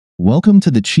Welcome to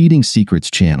the Cheating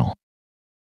Secrets channel.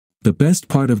 The best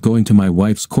part of going to my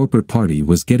wife's corporate party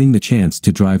was getting the chance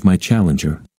to drive my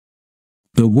Challenger.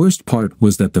 The worst part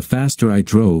was that the faster I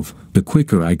drove, the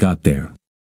quicker I got there.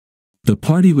 The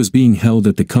party was being held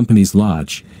at the company's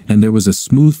lodge, and there was a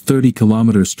smooth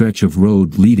 30-kilometer stretch of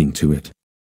road leading to it.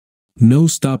 No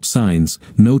stop signs,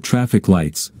 no traffic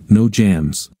lights, no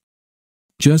jams.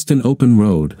 Just an open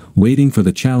road, waiting for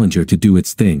the Challenger to do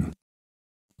its thing.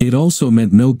 It also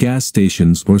meant no gas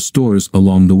stations or stores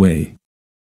along the way.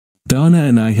 Donna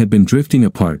and I had been drifting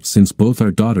apart since both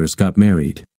our daughters got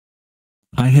married.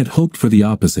 I had hoped for the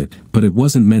opposite, but it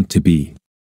wasn't meant to be.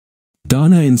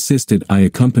 Donna insisted I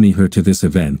accompany her to this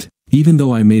event, even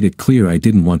though I made it clear I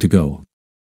didn't want to go.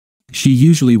 She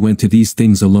usually went to these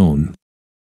things alone.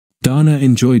 Donna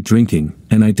enjoyed drinking,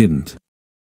 and I didn't.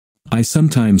 I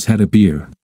sometimes had a beer.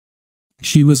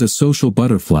 She was a social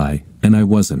butterfly, and I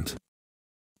wasn't.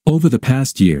 Over the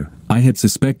past year, I had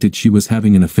suspected she was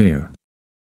having an affair.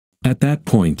 At that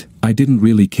point, I didn't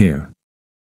really care.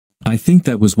 I think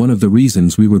that was one of the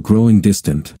reasons we were growing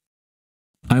distant.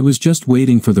 I was just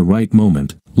waiting for the right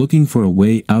moment, looking for a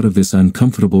way out of this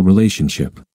uncomfortable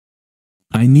relationship.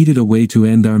 I needed a way to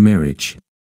end our marriage.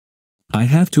 I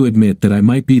have to admit that I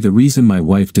might be the reason my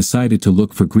wife decided to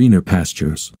look for greener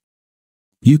pastures.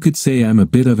 You could say I'm a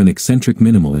bit of an eccentric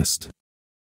minimalist.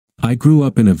 I grew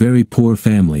up in a very poor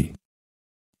family.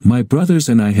 My brothers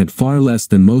and I had far less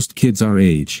than most kids our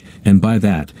age, and by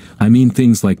that, I mean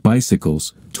things like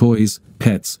bicycles, toys,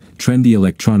 pets, trendy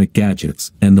electronic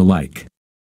gadgets, and the like.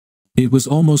 It was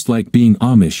almost like being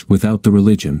Amish without the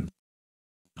religion.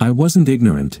 I wasn't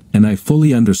ignorant, and I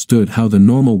fully understood how the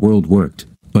normal world worked,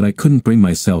 but I couldn't bring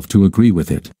myself to agree with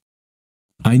it.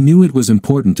 I knew it was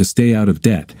important to stay out of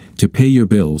debt, to pay your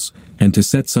bills, and to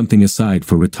set something aside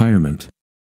for retirement.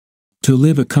 To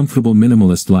live a comfortable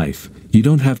minimalist life, you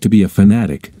don't have to be a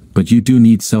fanatic, but you do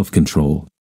need self-control.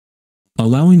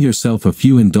 Allowing yourself a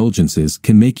few indulgences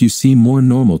can make you seem more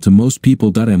normal to most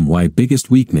people. My biggest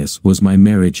weakness was my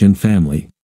marriage and family.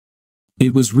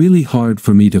 It was really hard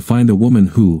for me to find a woman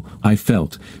who, I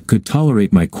felt, could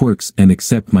tolerate my quirks and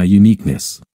accept my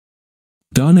uniqueness.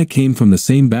 Donna came from the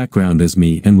same background as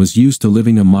me and was used to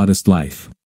living a modest life.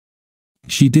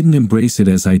 She didn't embrace it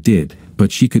as I did,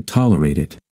 but she could tolerate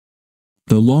it.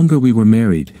 The longer we were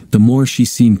married, the more she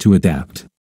seemed to adapt.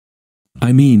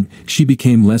 I mean, she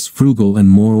became less frugal and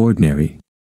more ordinary.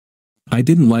 I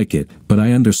didn't like it, but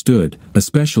I understood,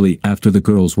 especially after the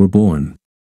girls were born.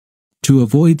 To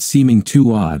avoid seeming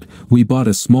too odd, we bought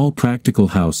a small practical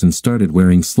house and started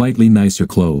wearing slightly nicer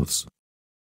clothes.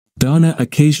 Donna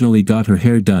occasionally got her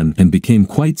hair done and became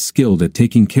quite skilled at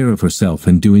taking care of herself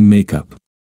and doing makeup.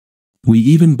 We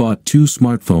even bought 2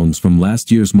 smartphones from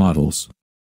last year's models.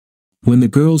 When the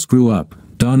girls grew up,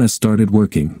 Donna started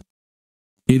working.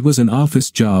 It was an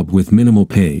office job with minimal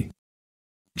pay.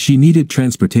 She needed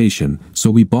transportation,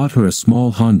 so we bought her a small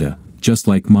Honda, just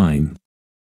like mine.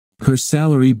 Her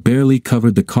salary barely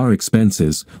covered the car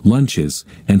expenses, lunches,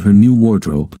 and her new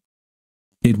wardrobe.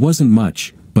 It wasn't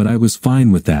much, but I was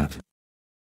fine with that.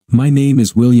 My name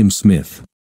is William Smith.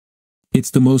 It's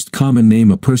the most common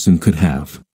name a person could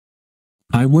have.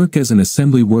 I work as an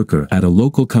assembly worker at a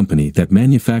local company that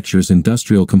manufactures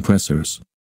industrial compressors.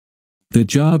 The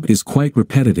job is quite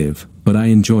repetitive, but I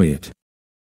enjoy it.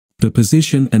 The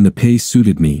position and the pay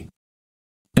suited me.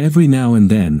 Every now and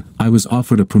then, I was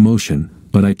offered a promotion,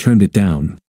 but I turned it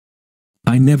down.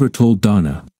 I never told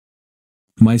Donna.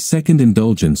 My second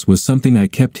indulgence was something I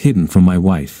kept hidden from my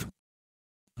wife.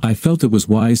 I felt it was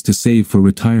wise to save for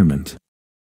retirement.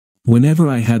 Whenever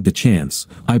I had the chance,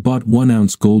 I bought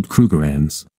 1-ounce gold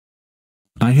Krugerrands.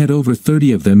 I had over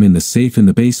 30 of them in the safe in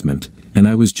the basement, and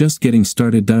I was just getting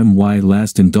started. My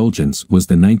last indulgence was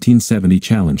the 1970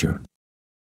 Challenger.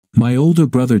 My older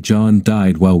brother John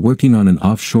died while working on an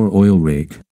offshore oil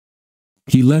rig.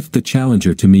 He left the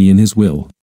Challenger to me in his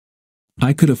will.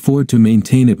 I could afford to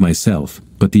maintain it myself,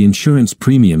 but the insurance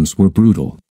premiums were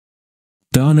brutal.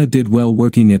 Donna did well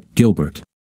working at Gilbert.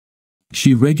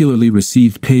 She regularly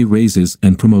received pay raises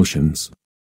and promotions.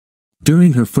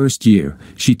 During her first year,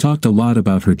 she talked a lot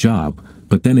about her job,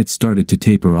 but then it started to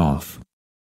taper off.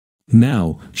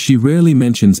 Now, she rarely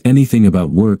mentions anything about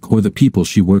work or the people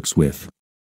she works with.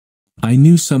 I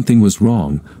knew something was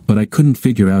wrong, but I couldn't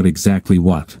figure out exactly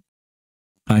what.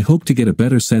 I hoped to get a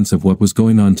better sense of what was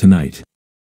going on tonight.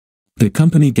 The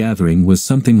company gathering was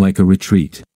something like a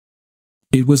retreat.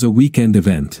 It was a weekend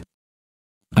event.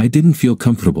 I didn't feel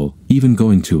comfortable, even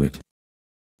going to it.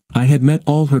 I had met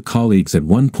all her colleagues at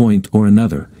one point or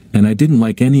another, and I didn't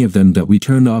like any of them. We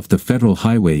turned off the federal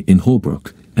highway in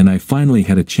Holbrook, and I finally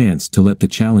had a chance to let the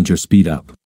Challenger speed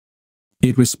up.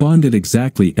 It responded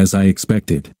exactly as I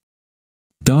expected.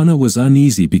 Donna was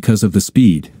uneasy because of the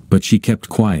speed, but she kept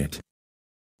quiet.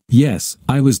 Yes,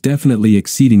 I was definitely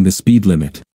exceeding the speed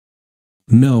limit.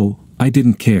 No, I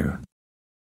didn't care.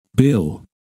 Bill.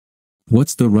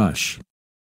 What's the rush?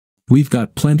 We've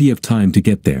got plenty of time to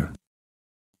get there.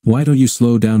 Why don't you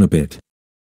slow down a bit?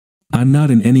 I'm not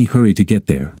in any hurry to get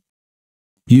there.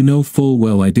 You know full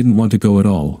well I didn't want to go at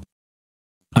all.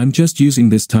 I'm just using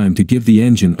this time to give the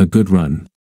engine a good run.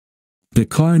 The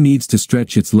car needs to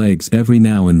stretch its legs every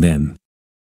now and then.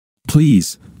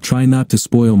 Please, try not to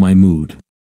spoil my mood.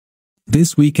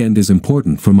 This weekend is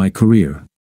important for my career.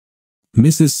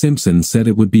 Mrs. Simpson said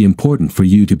it would be important for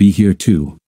you to be here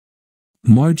too.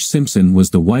 Marge Simpson was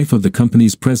the wife of the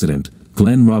company's president,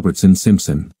 Glenn Robertson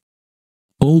Simpson.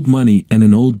 Old money and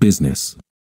an old business.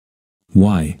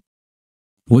 Why?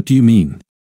 What do you mean?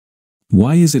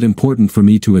 Why is it important for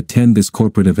me to attend this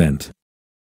corporate event?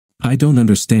 I don't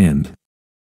understand.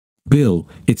 Bill,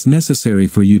 it's necessary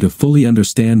for you to fully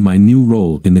understand my new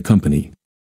role in the company.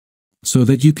 So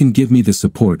that you can give me the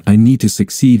support I need to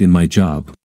succeed in my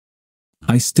job.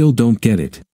 I still don't get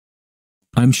it.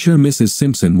 I'm sure Mrs.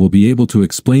 Simpson will be able to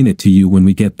explain it to you when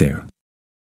we get there.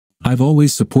 I've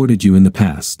always supported you in the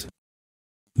past.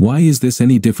 Why is this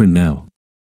any different now?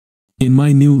 In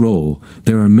my new role,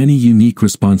 there are many unique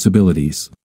responsibilities.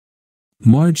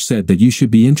 Marge said that you should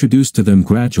be introduced to them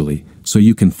gradually, so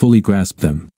you can fully grasp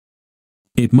them.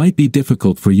 It might be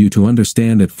difficult for you to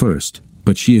understand at first,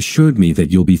 but she assured me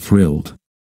that you'll be thrilled.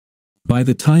 By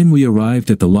the time we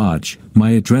arrived at the lodge,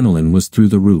 my adrenaline was through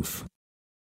the roof.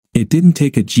 It didn't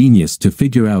take a genius to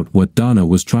figure out what Donna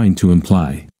was trying to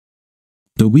imply.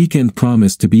 The weekend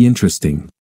promised to be interesting.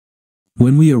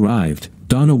 When we arrived,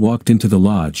 Donna walked into the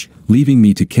lodge, leaving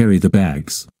me to carry the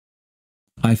bags.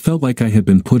 I felt like I had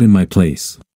been put in my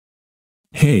place.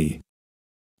 Hey.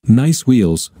 Nice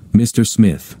wheels, Mr.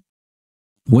 Smith.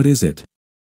 What is it?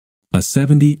 A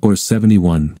 70 or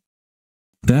 71?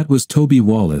 That was Toby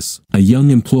Wallace, a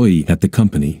young employee at the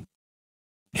company.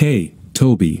 Hey,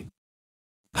 Toby.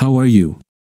 How are you?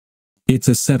 It's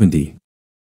a 70.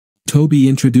 Toby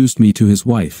introduced me to his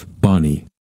wife, Bonnie.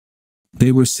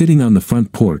 They were sitting on the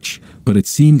front porch, but it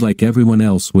seemed like everyone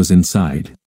else was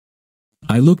inside.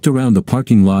 I looked around the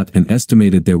parking lot and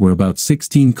estimated there were about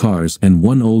 16 cars and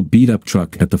one old beat-up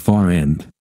truck at the far end.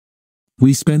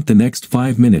 We spent the next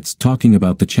 5 minutes talking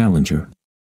about the Challenger.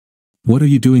 What are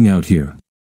you doing out here?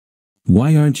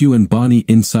 Why aren't you and Bonnie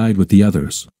inside with the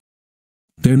others?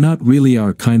 They're not really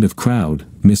our kind of crowd,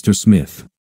 Mr. Smith.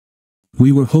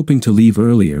 We were hoping to leave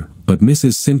earlier, but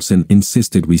Mrs. Simpson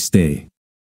insisted we stay.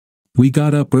 We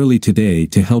got up early today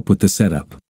to help with the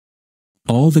setup.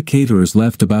 All the caterers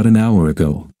left about an hour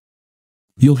ago.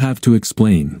 You'll have to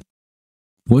explain.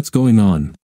 What's going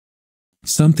on?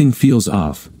 Something feels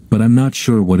off, but I'm not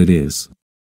sure what it is.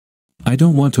 I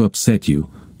don't want to upset you,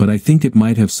 but I think it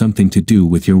might have something to do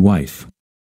with your wife.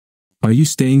 Are you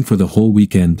staying for the whole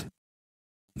weekend?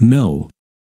 No.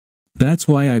 That's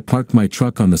why I parked my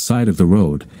truck on the side of the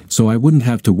road, so I wouldn't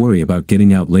have to worry about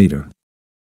getting out later.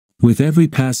 With every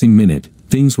passing minute,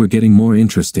 things were getting more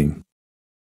interesting.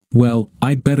 Well,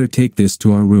 I'd better take this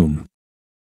to our room.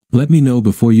 Let me know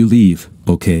before you leave,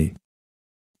 okay?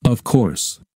 Of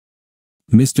course.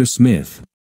 Mr. Smith.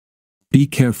 Be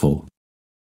careful.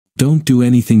 Don't do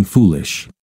anything foolish.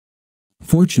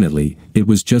 Fortunately, it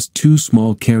was just 2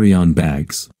 small carry-on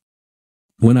bags.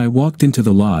 When I walked into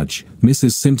the lodge,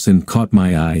 Mrs. Simpson caught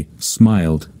my eye,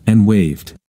 smiled, and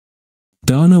waved.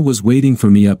 Donna was waiting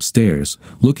for me upstairs,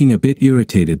 looking a bit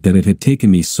irritated that it had taken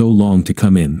me so long to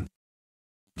come in.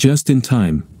 Just in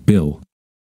time, Bill.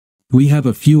 We have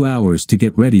a few hours to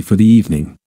get ready for the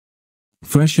evening.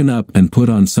 Freshen up and put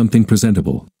on something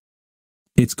presentable.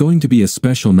 It's going to be a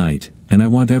special night, and I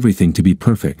want everything to be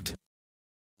perfect.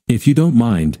 If you don't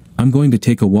mind, I'm going to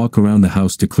take a walk around the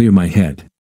house to clear my head.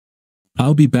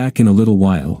 I'll be back in a little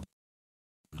while.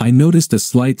 I noticed a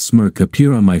slight smirk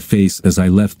appear on my face as I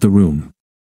left the room.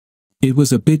 It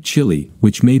was a bit chilly,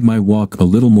 which made my walk a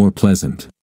little more pleasant.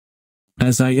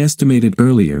 As I estimated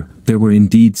earlier, there were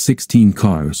indeed 16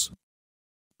 cars.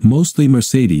 Mostly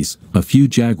Mercedes, a few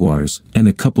Jaguars, and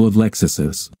a couple of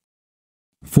Lexuses.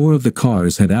 4 of the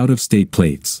cars had out-of-state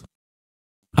plates.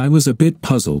 I was a bit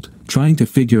puzzled, trying to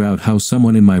figure out how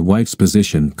someone in my wife's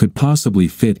position could possibly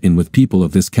fit in with people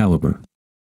of this caliber.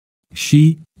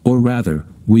 She, or rather,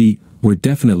 we, were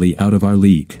definitely out of our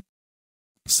league.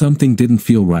 Something didn't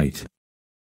feel right.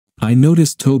 I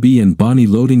noticed Toby and Bonnie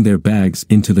loading their bags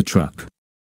into the truck.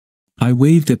 I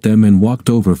waved at them and walked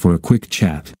over for a quick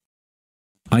chat.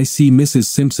 I see Mrs.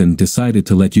 Simpson decided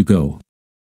to let you go.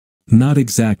 Not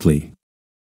exactly.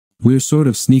 "We're sort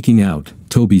of sneaking out,"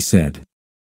 Toby said.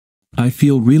 "I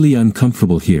feel really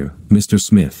uncomfortable here, Mr.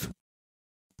 Smith."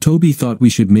 Toby thought we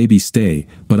should maybe stay,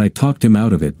 but I talked him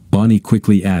out of it, Bonnie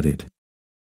quickly added.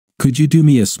 "Could you do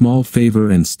me a small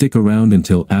favor and stick around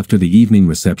until after the evening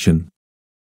reception?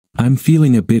 I'm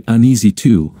feeling a bit uneasy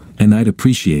too, and I'd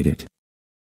appreciate it.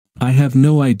 I have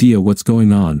no idea what's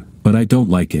going on, but I don't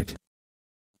like it."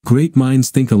 "Great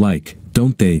minds think alike,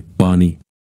 don't they, Bonnie?"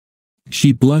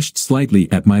 She blushed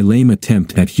slightly at my lame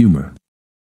attempt at humor.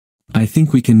 "I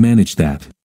think we can manage that."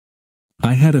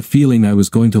 I had a feeling I was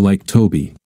going to like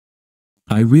Toby.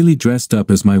 I really dressed up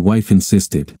as my wife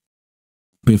insisted.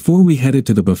 Before we headed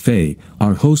to the buffet,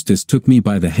 our hostess took me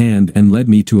by the hand and led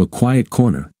me to a quiet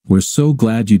corner. "We're so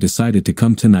glad you decided to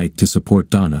come tonight to support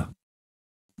Donna.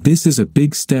 This is a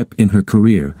big step in her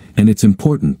career, and it's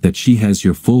important that she has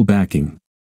your full backing.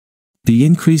 The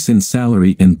increase in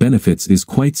salary and benefits is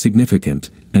quite significant,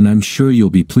 and I'm sure you'll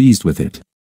be pleased with it."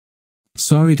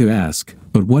 Sorry to ask,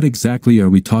 but what exactly are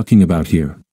we talking about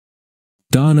here?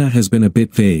 Donna has been a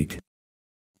bit vague.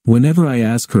 Whenever I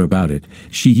ask her about it,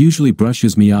 she usually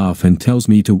brushes me off and tells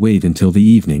me to wait until the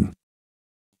evening.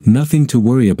 Nothing to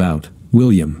worry about,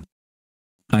 William.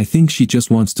 I think she just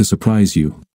wants to surprise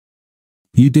you.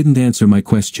 You didn't answer my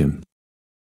question.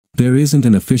 There isn't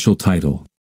an official title.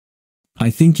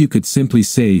 I think you could simply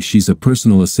say she's a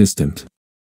personal assistant.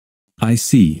 I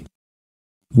see.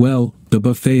 Well, the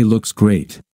buffet looks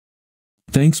great.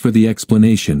 Thanks for the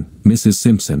explanation, Mrs.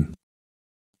 Simpson.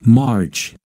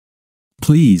 Marge.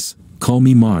 Please, call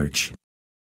me Marge.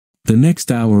 The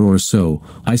next hour or so,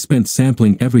 I spent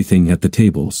sampling everything at the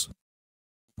tables.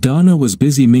 Donna was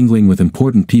busy mingling with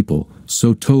important people,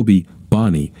 so Toby,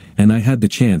 Bonnie, and I had the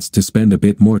chance to spend a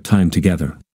bit more time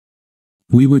together.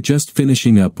 We were just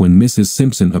finishing up when Mrs.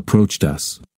 Simpson approached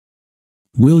us.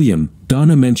 "William,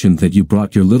 Donna mentioned that you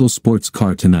brought your little sports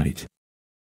car tonight.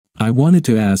 I wanted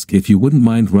to ask if you wouldn't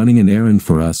mind running an errand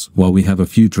for us while we have a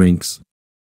few drinks."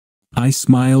 I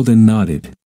smiled and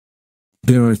nodded.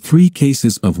 There are 3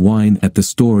 cases of wine at the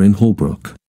store in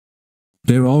Holbrook.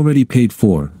 They're already paid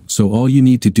for, so all you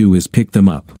need to do is pick them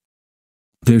up.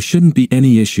 There shouldn't be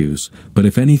any issues, but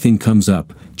if anything comes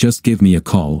up, just give me a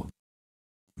call.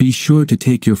 Be sure to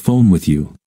take your phone with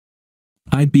you.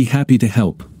 I'd be happy to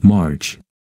help, Marge.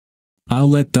 I'll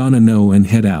let Donna know and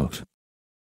head out.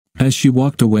 As she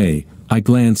walked away, I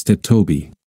glanced at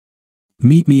Toby.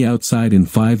 Meet me outside in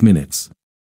 5 minutes.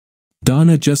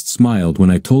 Donna just smiled when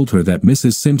I told her that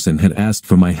Mrs. Simpson had asked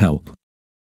for my help.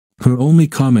 Her only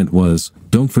comment was,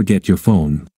 "Don't forget your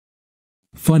phone."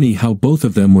 Funny how both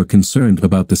of them were concerned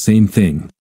about the same thing.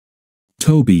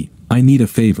 "Toby, I need a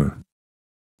favor."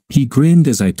 He grinned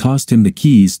as I tossed him the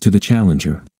keys to the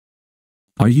Challenger.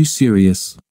 "Are you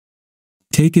serious?"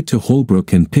 "Take it to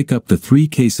Holbrook and pick up the 3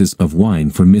 cases of wine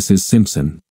for Mrs.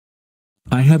 Simpson.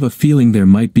 I have a feeling there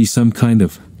might be some kind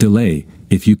of delay,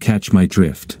 if you catch my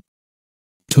drift."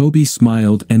 Toby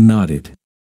smiled and nodded.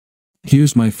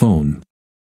 "Here's my phone.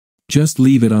 Just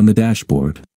leave it on the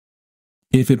dashboard.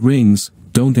 If it rings,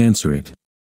 don't answer it.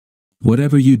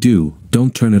 Whatever you do,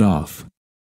 don't turn it off.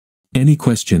 Any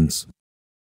questions?"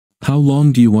 "How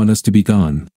long do you want us to be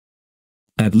gone?"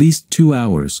 "At least 2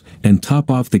 hours, and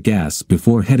top off the gas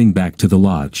before heading back to the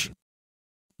lodge.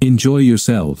 Enjoy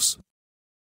yourselves."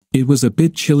 It was a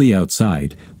bit chilly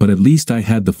outside, but at least I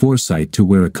had the foresight to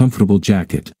wear a comfortable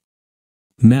jacket.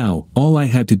 Now, all I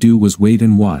had to do was wait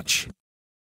and watch.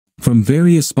 From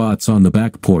various spots on the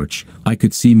back porch, I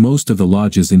could see most of the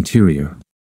lodge's interior.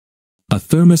 A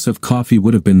thermos of coffee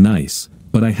would have been nice,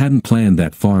 but I hadn't planned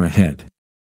that far ahead.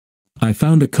 I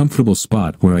found a comfortable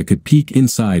spot where I could peek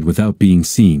inside without being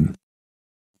seen.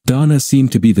 Donna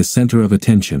seemed to be the center of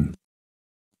attention.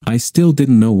 I still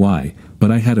didn't know why, but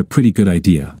I had a pretty good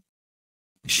idea.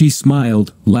 She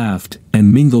smiled, laughed,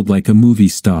 and mingled like a movie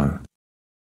star.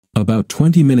 About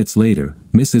 20 minutes later,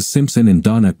 Mrs. Simpson and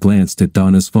Donna glanced at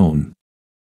Donna's phone.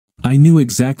 I knew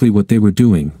exactly what they were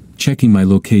doing, checking my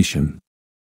location.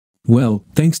 Well,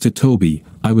 thanks to Toby,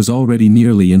 I was already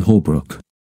nearly in Holbrook.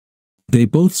 They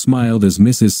both smiled as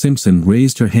Mrs. Simpson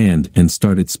raised her hand and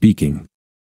started speaking.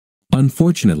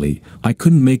 Unfortunately, I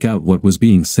couldn't make out what was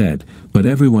being said, but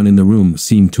everyone in the room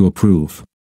seemed to approve.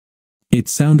 It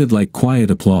sounded like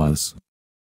quiet applause.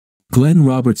 Glenn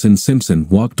Robertson Simpson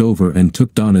walked over and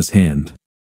took Donna's hand.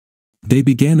 They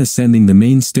began ascending the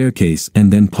main staircase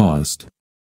and then paused.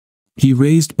 He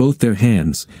raised both their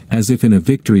hands, as if in a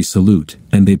victory salute,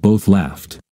 and they both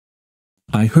laughed.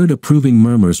 I heard approving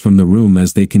murmurs from the room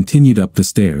as they continued up the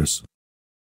stairs.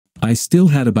 I still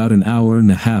had about an hour and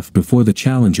a half before the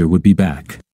Challenger would be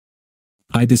back.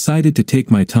 I decided to take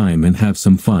my time and have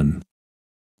some fun.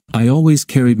 I always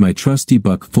carried my trusty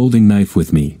buck folding knife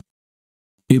with me.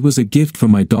 It was a gift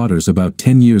from my daughters about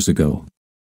 10 years ago.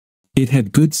 It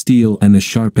had good steel and a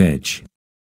sharp edge.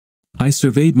 I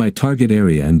surveyed my target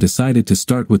area and decided to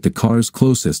start with the cars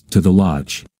closest to the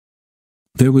lodge.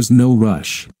 There was no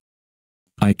rush.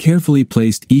 I carefully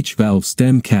placed each valve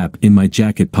stem cap in my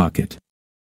jacket pocket.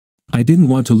 I didn't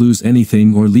want to lose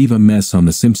anything or leave a mess on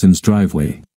the Simpsons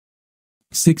driveway.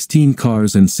 16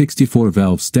 cars and 64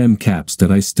 valve stem caps that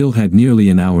I still had nearly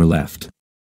an hour left.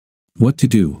 What to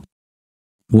do?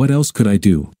 What else could I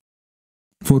do?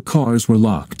 4 cars were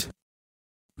locked.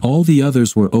 All the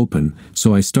others were open,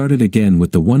 so I started again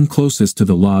with the one closest to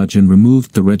the lodge and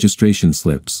removed the registration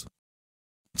slips.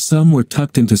 Some were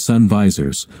tucked into sun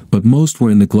visors, but most were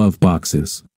in the glove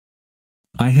boxes.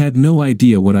 I had no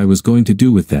idea what I was going to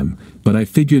do with them, but I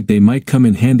figured they might come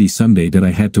in handy someday that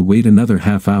I had to wait another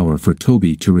half hour for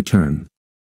Toby to return.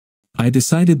 I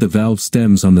decided the valve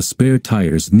stems on the spare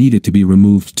tires needed to be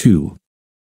removed too.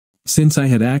 Since I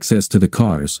had access to the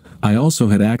cars, I also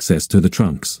had access to the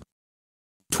trunks.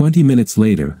 20 minutes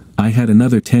later, I had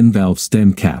another 10 valve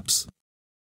stem caps.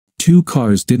 2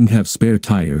 cars didn't have spare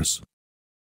tires.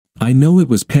 I know it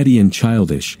was petty and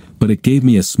childish, but it gave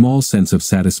me a small sense of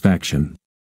satisfaction.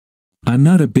 I'm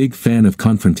not a big fan of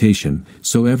confrontation,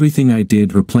 so everything I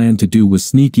did or planned to do was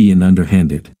sneaky and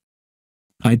underhanded.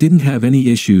 I didn't have any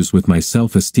issues with my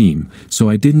self-esteem, so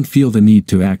I didn't feel the need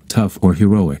to act tough or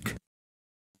heroic.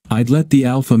 I'd let the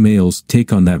alpha males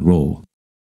take on that role.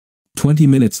 20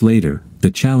 minutes later, the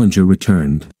challenger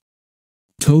returned.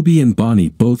 Toby and Bonnie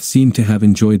both seemed to have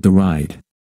enjoyed the ride.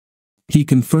 He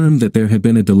confirmed that there had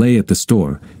been a delay at the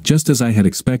store, just as I had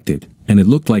expected, and it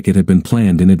looked like it had been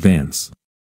planned in advance.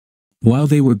 While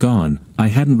they were gone, I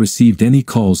hadn't received any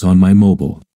calls on my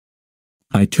mobile.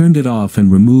 I turned it off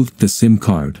and removed the SIM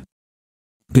card.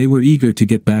 They were eager to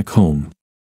get back home.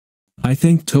 I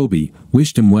thanked Toby,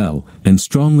 wished him well, and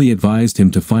strongly advised him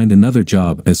to find another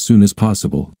job as soon as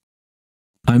possible.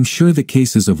 I'm sure the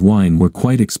cases of wine were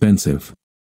quite expensive.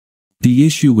 The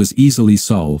issue was easily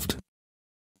solved.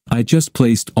 I just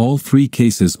placed all 3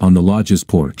 cases on the lodge's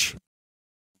porch.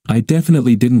 I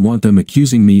definitely didn't want them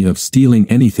accusing me of stealing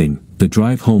anything. The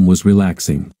drive home was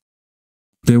relaxing.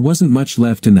 There wasn't much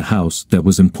left in the house that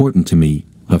was important to me,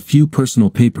 a few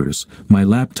personal papers, my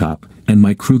laptop, and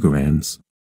my Krugerrands.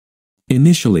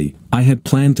 Initially, I had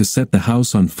planned to set the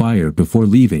house on fire before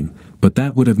leaving, but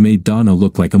that would have made Donna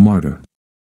look like a martyr.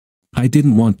 I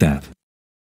didn't want that.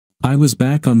 I was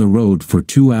back on the road for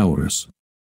 2 hours.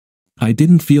 I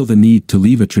didn't feel the need to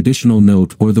leave a traditional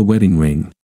note or the wedding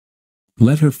ring.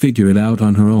 Let her figure it out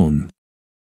on her own.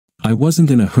 I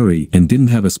wasn't in a hurry and didn't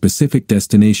have a specific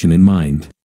destination in mind.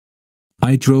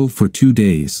 I drove for 2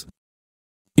 days.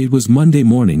 It was Monday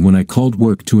morning when I called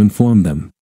work to inform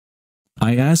them.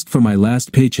 I asked for my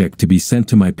last paycheck to be sent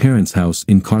to my parents' house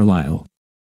in Carlisle.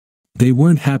 They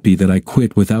weren't happy that I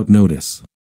quit without notice.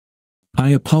 I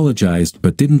apologized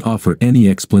but didn't offer any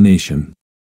explanation.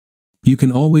 You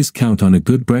can always count on a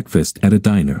good breakfast at a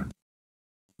diner.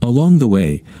 Along the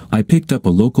way, I picked up a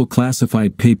local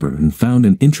classified paper and found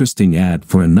an interesting ad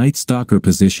for a night stalker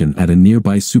position at a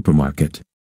nearby supermarket.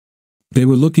 They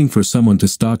were looking for someone to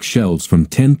stock shelves from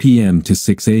 10 p.m. to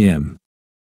 6 a.m.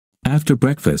 After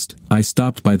breakfast, I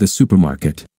stopped by the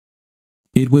supermarket.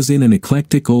 It was in an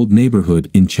eclectic old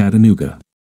neighborhood in Chattanooga.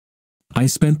 I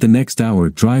spent the next hour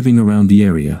driving around the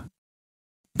area.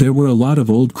 There were a lot of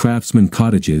old craftsman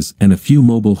cottages and a few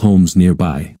mobile homes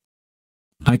nearby.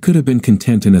 I could have been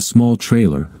content in a small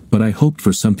trailer, but I hoped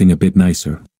for something a bit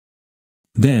nicer.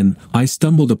 Then, I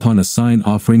stumbled upon a sign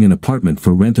offering an apartment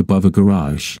for rent above a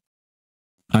garage.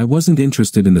 I wasn't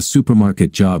interested in the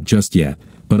supermarket job just yet,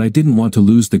 but I didn't want to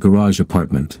lose the garage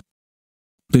apartment.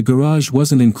 The garage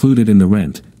wasn't included in the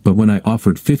rent, but when I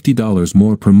offered $50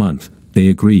 more per month, they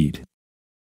agreed.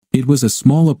 It was a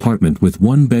small apartment with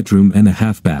 1 bedroom and a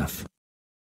half bath.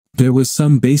 There was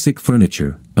some basic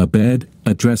furniture, a bed,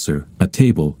 a dresser, a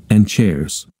table, and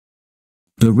chairs.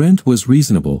 The rent was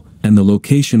reasonable, and the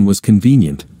location was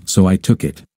convenient, so I took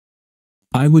it.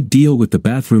 I would deal with the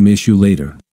bathroom issue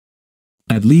later.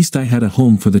 At least I had a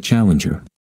home for the challenger.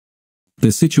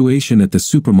 The situation at the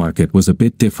supermarket was a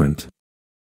bit different.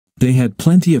 They had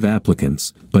plenty of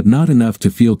applicants, but not enough to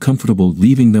feel comfortable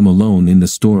leaving them alone in the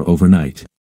store overnight.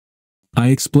 I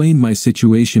explained my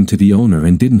situation to the owner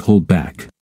and didn't hold back.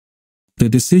 The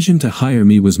decision to hire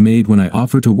me was made when I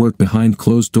offered to work behind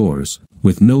closed doors,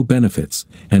 with no benefits,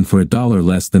 and for $1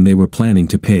 less than they were planning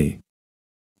to pay.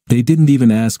 They didn't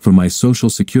even ask for my social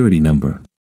security number.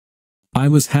 I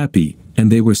was happy,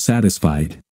 and they were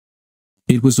satisfied.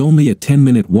 It was only a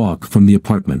 10-minute walk from the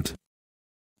apartment.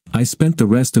 I spent the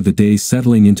rest of the day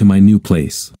settling into my new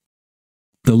place.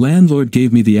 The landlord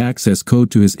gave me the access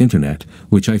code to his internet,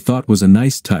 which I thought was a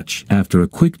nice touch. After a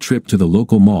quick trip to the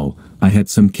local mall, I had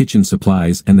some kitchen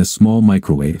supplies and a small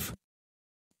microwave.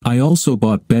 I also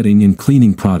bought bedding and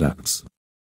cleaning products.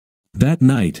 That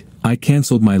night, I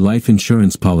canceled my life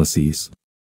insurance policies.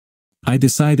 I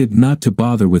decided not to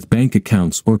bother with bank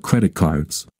accounts or credit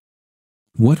cards.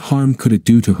 What harm could it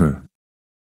do to her?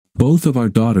 Both of our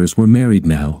daughters were married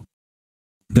now.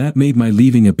 That made my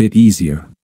leaving a bit easier.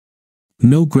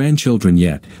 No grandchildren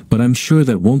yet, but I'm sure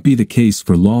that won't be the case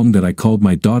for long. That I called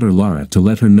my daughter Laura to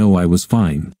let her know I was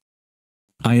fine.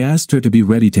 I asked her to be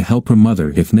ready to help her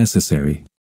mother if necessary.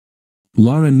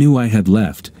 Laura knew I had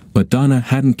left, but Donna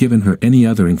hadn't given her any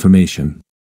other information.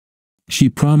 She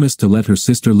promised to let her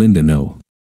sister Linda know.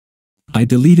 I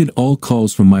deleted all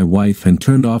calls from my wife and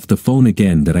turned off the phone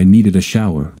again. That I needed a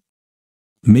shower.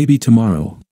 Maybe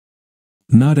tomorrow.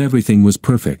 Not everything was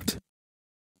perfect.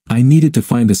 I needed to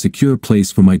find a secure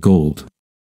place for my gold.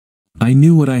 I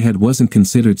knew what I had wasn't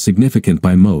considered significant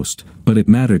by most, but it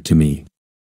mattered to me.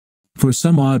 For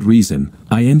some odd reason,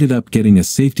 I ended up getting a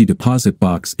safety deposit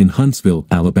box in Huntsville,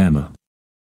 Alabama.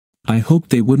 I hoped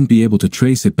they wouldn't be able to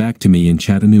trace it back to me in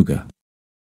Chattanooga.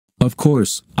 Of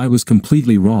course, I was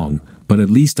completely wrong, but at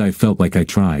least I felt like I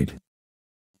tried.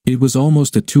 It was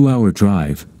almost a 2-hour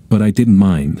drive, but I didn't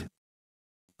mind.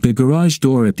 The garage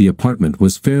door at the apartment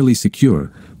was fairly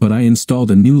secure, but I installed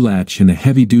a new latch and a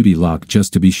heavy-duty lock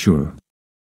just to be sure.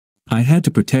 I had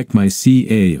to protect my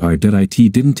car. It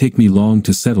didn't take me long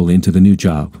to settle into the new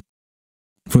job.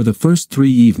 For the first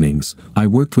 3 evenings, I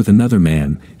worked with another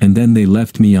man, and then they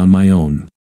left me on my own.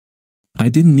 I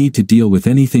didn't need to deal with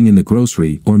anything in the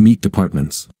grocery or meat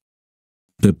departments.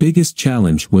 The biggest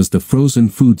challenge was the frozen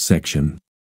food section.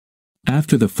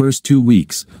 After the first 2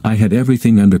 weeks, I had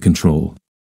everything under control.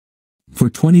 For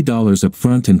 $20 up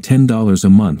front and $10 a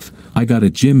month, I got a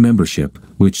gym membership,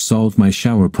 which solved my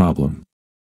shower problem.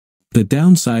 The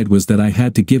downside was that I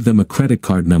had to give them a credit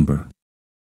card number.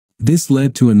 This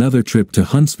led to another trip to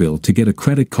Huntsville to get a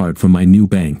credit card from my new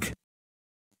bank.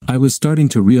 I was starting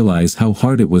to realize how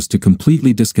hard it was to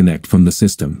completely disconnect from the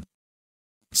system.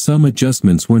 Some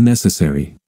adjustments were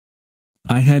necessary.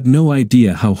 I had no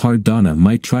idea how hard Donna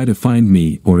might try to find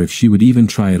me or if she would even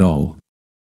try at all.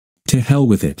 To hell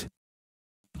with it.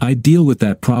 I'd deal with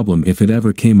that problem if it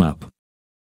ever came up.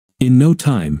 In no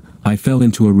time, I fell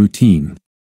into a routine.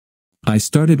 I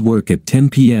started work at 10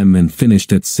 p.m. and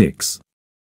finished at 6.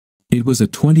 It was a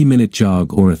 20-minute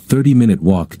jog or a 30-minute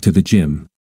walk to the gym.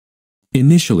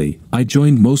 Initially, I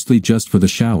joined mostly just for the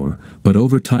shower, but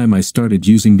over time I started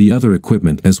using the other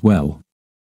equipment as well.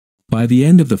 By the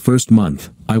end of the first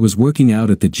month, I was working out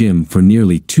at the gym for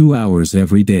nearly 2 hours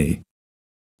every day.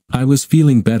 I was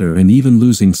feeling better and even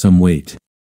losing some weight.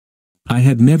 I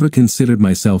had never considered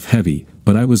myself heavy,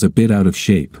 but I was a bit out of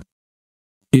shape.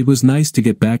 It was nice to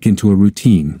get back into a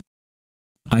routine.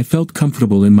 I felt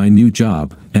comfortable in my new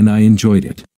job, and I enjoyed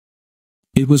it.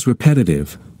 It was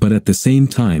repetitive, but at the same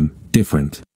time,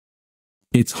 different.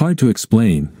 It's hard to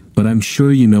explain, but I'm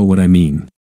sure you know what I mean.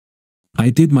 I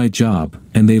did my job,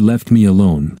 and they left me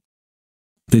alone.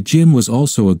 The gym was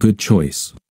also a good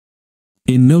choice.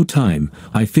 In no time,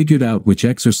 I figured out which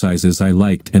exercises I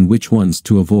liked and which ones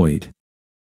to avoid.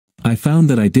 I found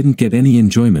that I didn't get any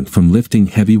enjoyment from lifting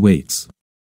heavy weights.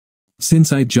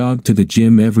 Since I jogged to the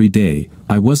gym every day,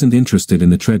 I wasn't interested in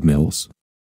the treadmills.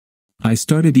 I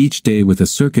started each day with a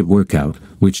circuit workout,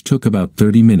 which took about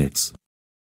 30 minutes.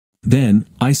 Then,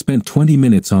 I spent 20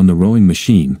 minutes on the rowing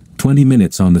machine, 20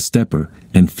 minutes on the stepper,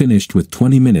 and finished with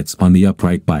 20 minutes on the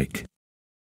upright bike.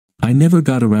 I never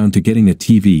got around to getting a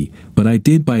TV, but I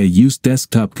did buy a used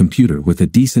desktop computer with a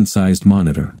decent-sized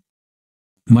monitor.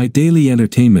 My daily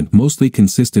entertainment mostly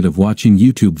consisted of watching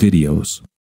YouTube videos.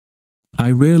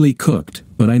 I rarely cooked,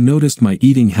 but I noticed my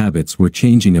eating habits were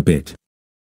changing a bit.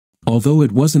 Although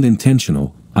it wasn't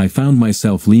intentional, I found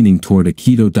myself leaning toward a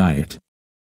keto diet.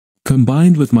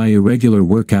 Combined with my irregular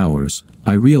work hours,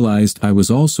 I realized I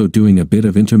was also doing a bit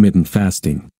of intermittent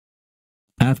fasting.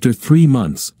 After 3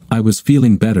 months, I was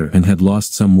feeling better and had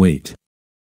lost some weight.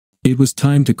 It was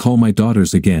time to call my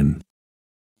daughters again.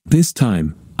 This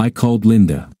time, I called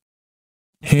Linda.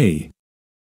 "Hey.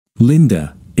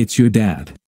 Linda, it's your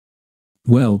dad.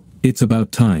 Well, it's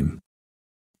about time.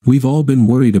 We've all been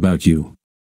worried about you.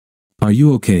 Are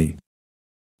you okay?"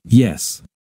 "Yes.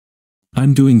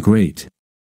 I'm doing great.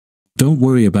 Don't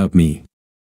worry about me.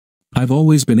 I've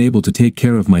always been able to take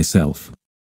care of myself.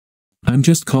 I'm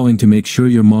just calling to make sure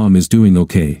your mom is doing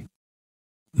okay."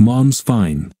 "Mom's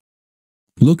fine.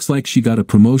 Looks like she got a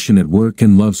promotion at work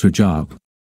and loves her job.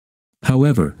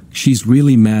 However, she's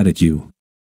really mad at you.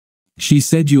 She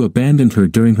said you abandoned her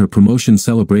during her promotion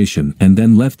celebration and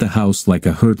then left the house like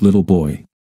a hurt little boy.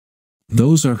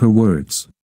 Those are her words.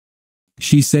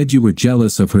 She said you were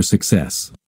jealous of her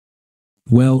success.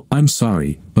 Well, I'm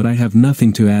sorry, but I have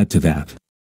nothing to add to that.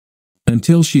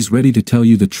 Until she's ready to tell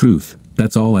you the truth,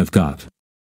 that's all I've got.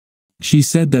 She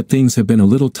said that things have been a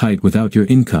little tight without your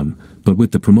income, but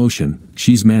with the promotion,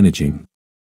 she's managing.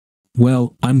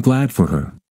 Well, I'm glad for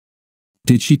her.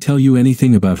 Did she tell you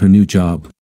anything about her new job?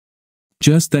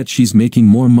 Just that she's making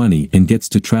more money and gets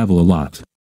to travel a lot.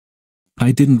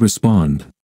 I didn't respond.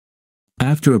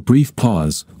 After a brief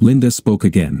pause, Linda spoke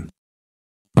again.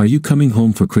 Are you coming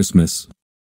home for Christmas?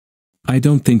 I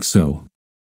don't think so.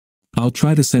 I'll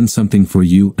try to send something for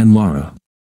you and Laura.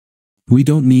 We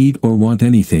don't need or want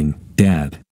anything,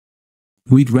 Dad.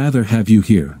 We'd rather have you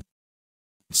here.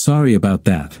 Sorry about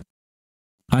that.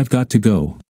 I've got to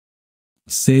go.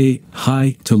 Say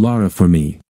hi to Laura for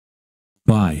me.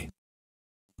 Bye.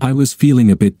 I was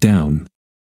feeling a bit down.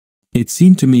 It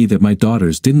seemed to me that my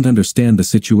daughters didn't understand the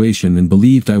situation and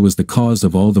believed I was the cause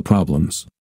of all the problems.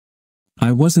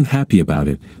 I wasn't happy about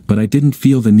it, but I didn't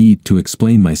feel the need to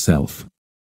explain myself.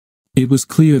 It was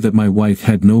clear that my wife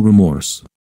had no remorse.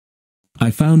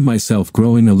 I found myself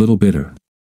growing a little bitter.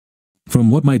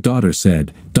 From what my daughter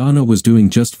said, Donna was doing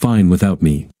just fine without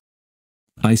me.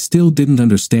 I still didn't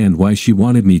understand why she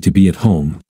wanted me to be at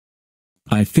home.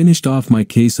 I finished off my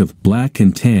case of black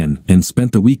and tan and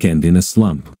spent the weekend in a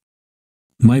slump.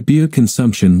 My beer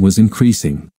consumption was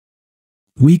increasing.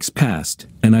 Weeks passed,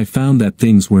 and I found that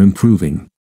things were improving.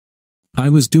 I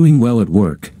was doing well at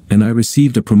work, and I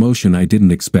received a promotion I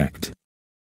didn't expect.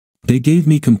 They gave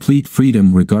me complete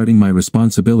freedom regarding my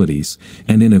responsibilities,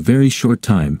 and in a very short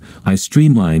time, I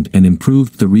streamlined and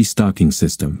improved the restocking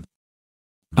system.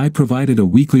 I provided a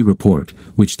weekly report,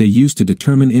 which they used to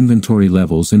determine inventory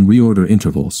levels and reorder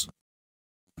intervals.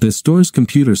 The store's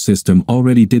computer system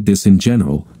already did this in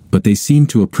general, but they seemed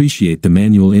to appreciate the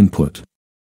manual input.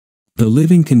 The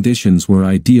living conditions were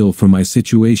ideal for my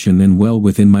situation and well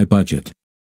within my budget.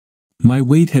 My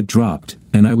weight had dropped,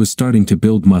 and I was starting to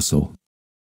build muscle.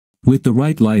 With the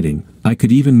right lighting, I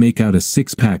could even make out a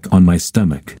six-pack on my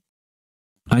stomach.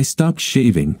 I stopped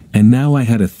shaving, and now I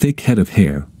had a thick head of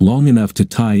hair, long enough to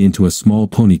tie into a small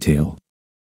ponytail.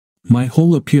 My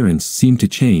whole appearance seemed to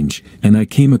change, and I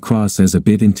came across as a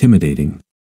bit intimidating.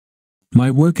 My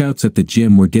workouts at the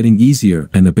gym were getting easier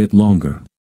and a bit longer.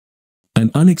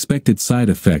 An unexpected side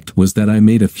effect was that I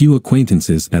made a few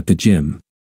acquaintances at the gym.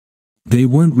 They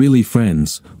weren't really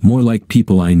friends, more like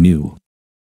people I knew.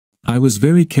 I was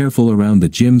very careful around the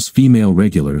gym's female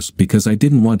regulars because I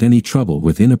didn't want any trouble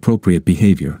with inappropriate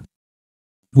behavior.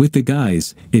 With the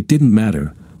guys, it didn't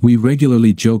matter, we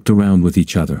regularly joked around with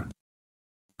each other.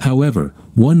 However,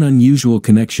 one unusual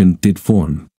connection did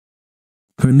form.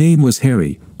 Her name was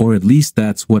Harry, or at least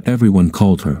that's what everyone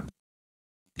called her.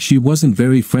 She wasn't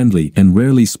very friendly and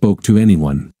rarely spoke to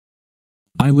anyone.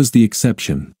 I was the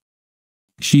exception.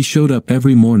 She showed up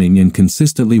every morning and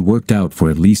consistently worked out for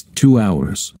at least 2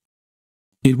 hours.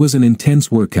 It was an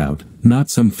intense workout,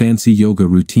 not some fancy yoga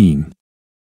routine.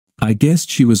 I guessed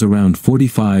she was around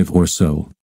 45 or so.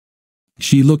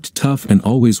 She looked tough and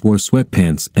always wore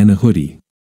sweatpants and a hoodie.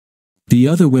 The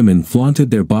other women flaunted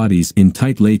their bodies in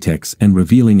tight latex and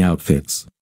revealing outfits.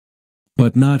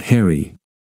 But not Harry.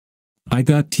 I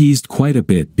got teased quite a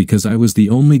bit because I was the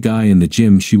only guy in the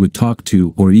gym she would talk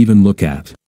to or even look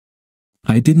at.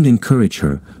 I didn't encourage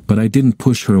her, but I didn't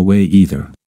push her away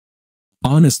either.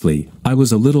 Honestly, I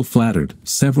was a little flattered.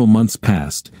 Several months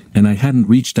passed, and I hadn't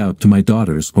reached out to my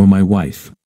daughters or my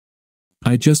wife.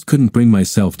 I just couldn't bring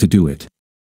myself to do it.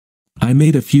 I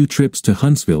made a few trips to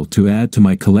Huntsville to add to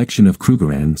my collection of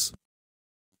Krugerrands.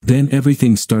 Then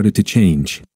everything started to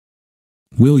change.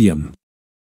 William.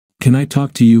 Can I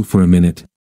talk to you for a minute?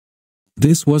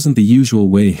 This wasn't the usual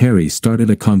way Harry started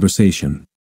a conversation.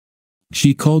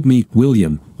 She called me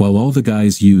William, while all the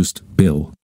guys used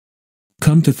Bill.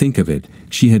 Come to think of it,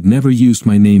 she had never used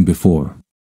my name before.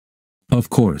 Of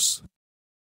course.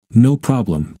 No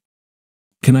problem.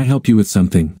 Can I help you with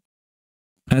something?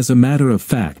 As a matter of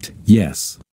fact,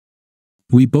 yes.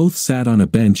 We both sat on a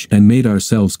bench and made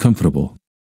ourselves comfortable.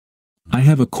 I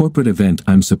have a corporate event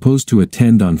I'm supposed to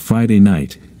attend on Friday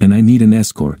night, and I need an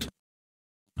escort.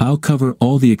 I'll cover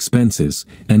all the expenses,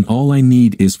 and all I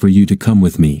need is for you to come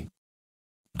with me.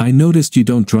 I noticed you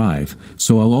don't drive,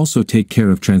 so I'll also take care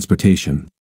of transportation.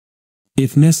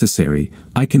 If necessary,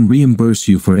 I can reimburse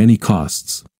you for any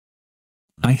costs.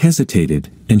 I hesitated,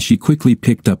 and she quickly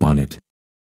picked up on it.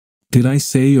 Did I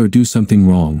say or do something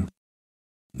wrong?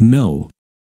 No.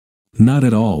 Not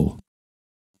at all.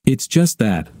 It's just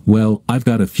that, well, I've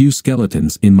got a few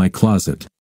skeletons in my closet.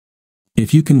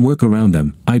 If you can work around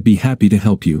them, I'd be happy to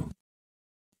help you.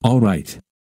 All right.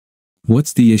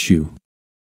 What's the issue?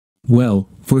 Well,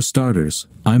 for starters,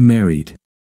 I'm married.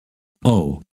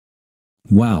 Oh.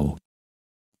 Wow.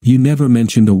 You never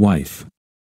mentioned a wife.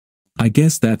 I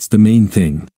guess that's the main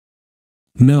thing.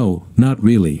 No, not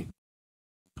really.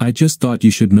 I just thought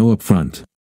you should know up front.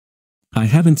 I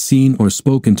haven't seen or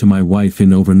spoken to my wife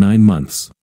in over 9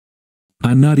 months.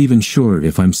 I'm not even sure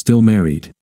if I'm still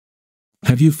married.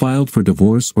 Have you filed for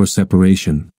divorce or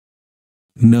separation?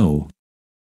 No.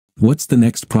 What's the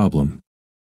next problem?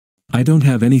 I don't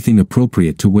have anything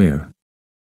appropriate to wear.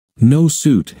 No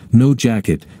suit, no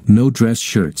jacket, no dress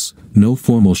shirts, no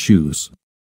formal shoes.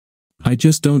 I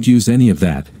just don't use any of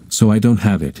that, so I don't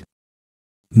have it.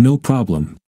 No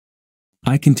problem.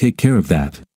 I can take care of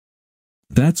that.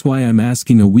 That's why I'm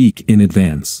asking a week in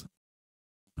advance.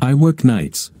 I work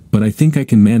nights, but I think I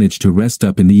can manage to rest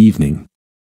up in the evening.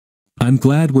 I'm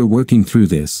glad we're working through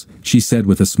this, she said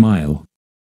with a smile.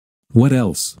 What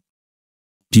else?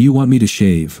 Do you want me to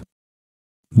shave?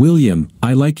 William,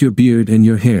 I like your beard and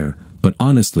your hair, but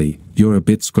honestly, you're a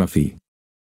bit scruffy.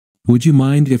 Would you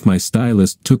mind if my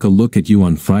stylist took a look at you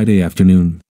on Friday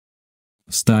afternoon?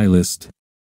 Stylist?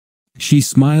 She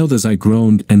smiled as I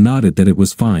groaned and nodded that it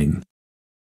was fine.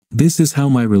 This is how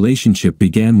my relationship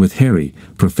began with Harry,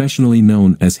 professionally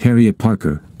known as Harriet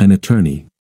Parker, an attorney.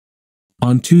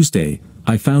 On Tuesday,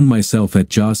 I found myself at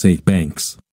Joss 8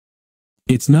 Banks.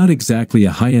 It's not exactly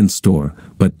a high-end store,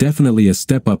 but definitely a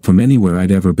step up from anywhere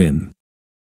I'd ever been.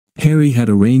 Harry had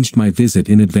arranged my visit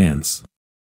in advance.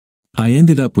 I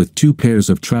ended up with 2 pairs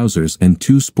of trousers and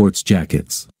 2 sports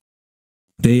jackets.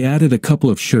 They added a couple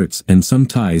of shirts and some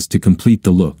ties to complete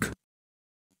the look.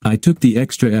 I took the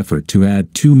extra effort to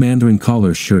add 2 Mandarin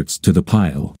collar shirts to the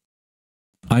pile.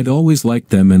 I'd always liked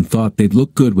them and thought they'd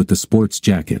look good with the sports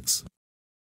jackets.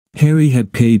 Harry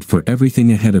had paid for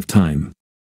everything ahead of time.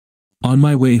 On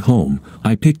my way home,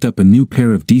 I picked up a new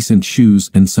pair of decent shoes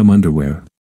and some underwear.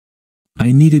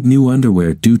 I needed new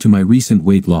underwear due to my recent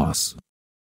weight loss.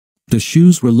 The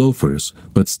shoes were loafers,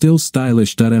 but still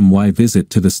stylish. My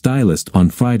visit to the stylist on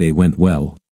Friday went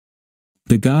well.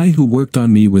 The guy who worked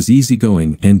on me was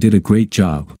easygoing and did a great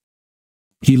job.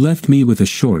 He left me with a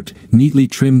short, neatly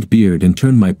trimmed beard and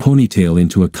turned my ponytail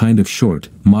into a kind of short,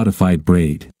 modified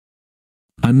braid.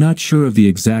 I'm not sure of the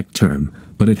exact term,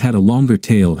 but it had a longer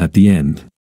tail at the end.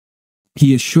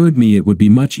 He assured me it would be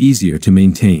much easier to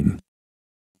maintain.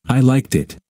 I liked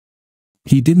it.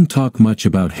 He didn't talk much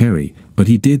about Harry, but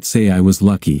he did say I was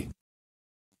lucky.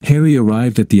 Harry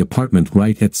arrived at the apartment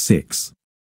right at 6.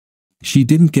 She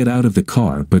didn't get out of the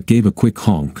car but gave a quick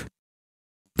honk.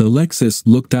 The Lexus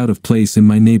looked out of place in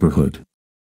my neighborhood.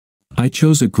 I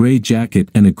chose a gray jacket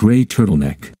and a gray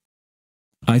turtleneck.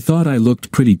 I thought I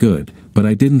looked pretty good, but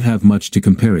I didn't have much to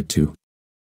compare it to.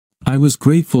 I was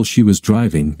grateful she was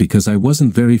driving because I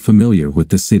wasn't very familiar with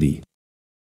the city.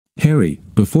 Harry,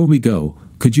 before we go,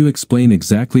 could you explain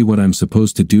exactly what I'm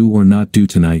supposed to do or not do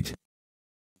tonight?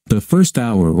 The first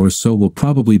hour or so will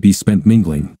probably be spent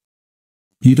mingling.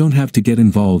 You don't have to get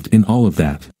involved in all of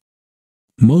that.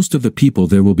 Most of the people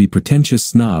there will be pretentious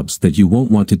snobs that you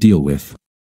won't want to deal with.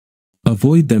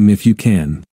 Avoid them if you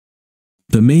can.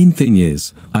 The main thing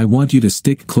is, I want you to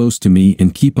stick close to me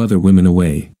and keep other women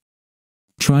away.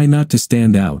 Try not to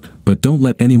stand out, but don't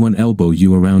let anyone elbow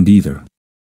you around either.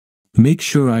 Make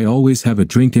sure I always have a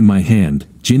drink in my hand,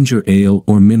 ginger ale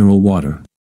or mineral water.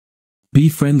 Be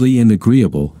friendly and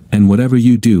agreeable, and whatever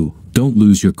you do, don't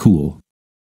lose your cool.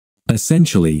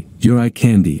 Essentially, you're eye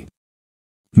candy.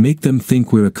 Make them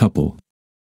think we're a couple.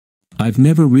 I've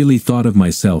never really thought of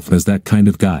myself as that kind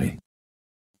of guy.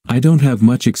 I don't have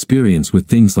much experience with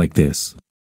things like this.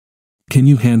 Can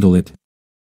you handle it?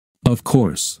 Of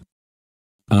course.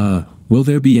 Will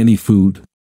there be any food?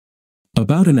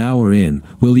 About an hour in,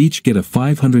 we'll each get a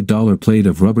 $500 plate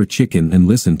of rubber chicken and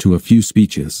listen to a few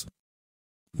speeches.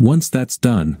 Once that's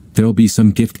done, there'll be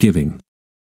some gift giving.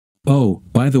 Oh,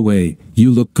 by the way,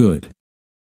 you look good.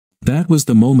 That was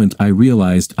the moment I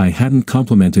realized I hadn't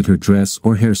complimented her dress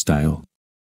or hairstyle.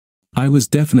 I was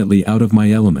definitely out of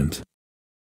my element.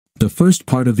 The first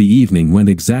part of the evening went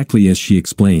exactly as she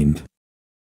explained.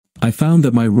 I found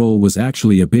that my role was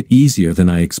actually a bit easier than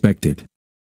I expected.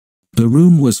 The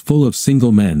room was full of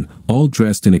single men, all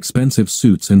dressed in expensive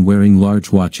suits and wearing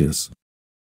large watches.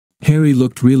 Harry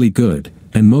looked really good,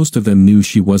 and most of them knew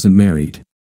she wasn't married.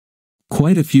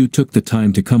 Quite a few took the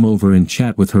time to come over and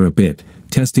chat with her a bit,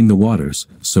 testing the waters,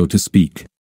 so to speak.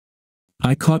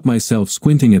 I caught myself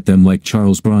squinting at them like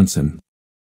Charles Bronson.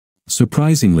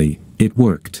 Surprisingly, it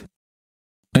worked.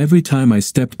 Every time I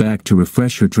stepped back to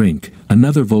refresh her drink,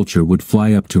 another vulture would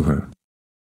fly up to her.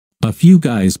 A few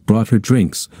guys brought her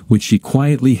drinks, which she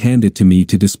quietly handed to me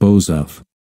to dispose of.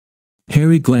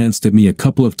 Harry glanced at me a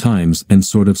couple of times and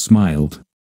sort of smiled.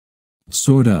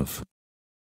 Sort of.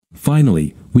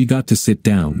 Finally, we got to sit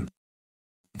down.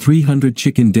 300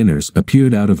 chicken dinners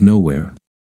appeared out of nowhere.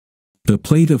 The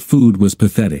plate of food was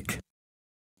pathetic.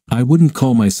 I wouldn't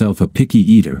call myself a picky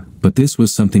eater, but this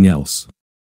was something else.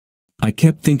 I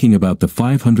kept thinking about the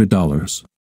 $500.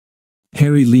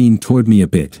 Harry leaned toward me a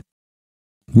bit.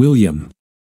 William.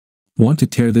 Want to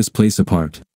tear this place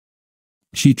apart?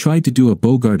 She tried to do a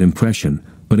Bogart impression,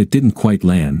 but it didn't quite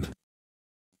land.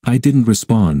 I didn't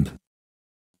respond.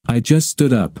 I just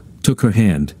stood up, took her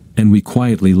hand, and we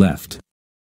quietly left.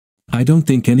 I don't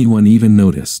think anyone even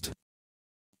noticed.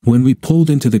 When we pulled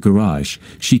into the garage,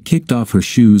 she kicked off her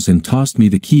shoes and tossed me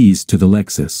the keys to the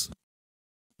Lexus.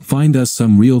 Find us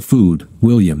some real food,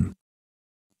 William.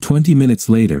 20 minutes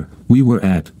later, we were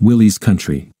at Willie's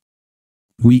Country.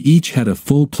 We each had a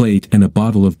full plate and a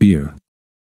bottle of beer.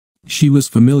 She was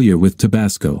familiar with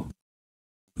Tabasco.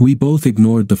 We both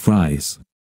ignored the fries.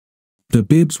 The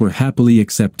bibs were happily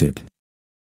accepted.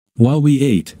 While we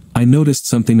ate, I noticed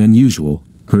something unusual.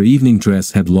 Her evening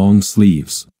dress had long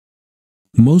sleeves.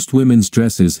 Most women's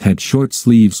dresses had short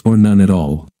sleeves or none at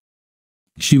all.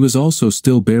 She was also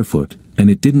still barefoot, and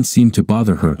it didn't seem to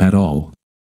bother her at all.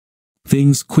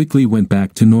 Things quickly went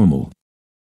back to normal.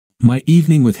 My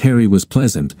evening with Harry was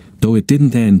pleasant, though it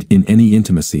didn't end in any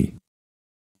intimacy.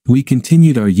 We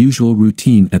continued our usual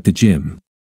routine at the gym.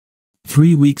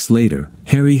 3 weeks later,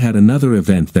 Harry had another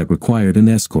event that required an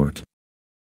escort.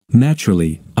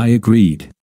 Naturally, I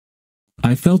agreed.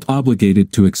 I felt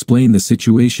obligated to explain the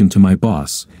situation to my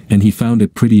boss, and he found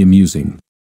it pretty amusing.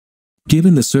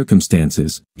 Given the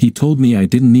circumstances, he told me I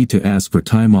didn't need to ask for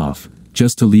time off,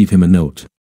 just to leave him a note.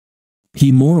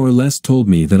 He more or less told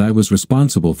me that I was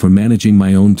responsible for managing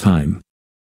my own time.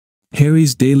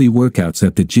 Harry's daily workouts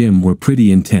at the gym were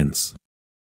pretty intense.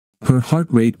 Her heart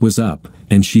rate was up,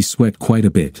 and she sweat quite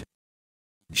a bit.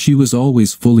 She was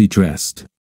always fully dressed.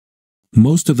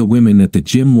 Most of the women at the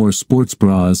gym wore sports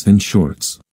bras and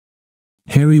shorts.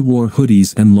 Harry wore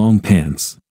hoodies and long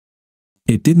pants.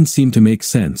 It didn't seem to make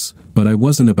sense, but I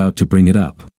wasn't about to bring it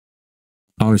up.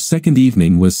 Our second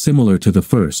evening was similar to the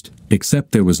first,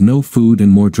 except there was no food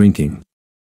and more drinking.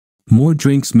 More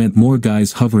drinks meant more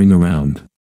guys hovering around.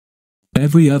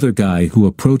 Every other guy who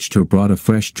approached her brought a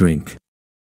fresh drink.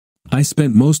 I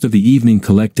spent most of the evening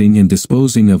collecting and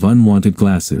disposing of unwanted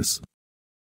glasses.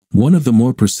 One of the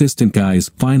more persistent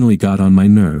guys finally got on my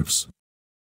nerves.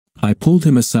 I pulled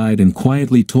him aside and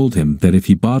quietly told him that if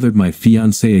he bothered my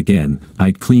fiancée again,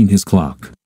 I'd clean his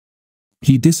clock.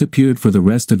 He disappeared for the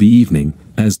rest of the evening,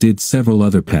 as did several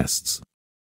other pests.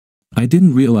 I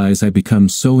didn't realize I'd become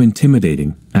so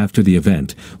intimidating. After the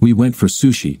event, we went for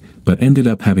sushi, but ended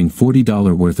up having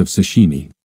 $40 worth of sashimi.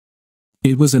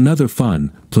 It was another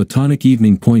fun, platonic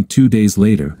evening. 2 days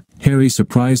later, Harry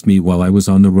surprised me while I was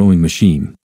on the rowing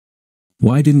machine.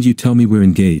 Why didn't you tell me we're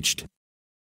engaged?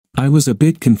 I was a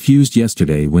bit confused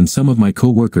yesterday when some of my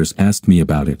co-workers asked me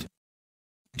about it.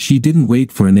 She didn't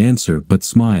wait for an answer but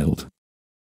smiled.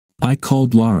 I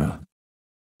called Laura.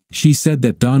 She said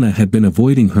that Donna had been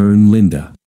avoiding her and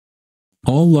Linda.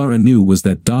 All Laura knew was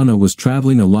that Donna was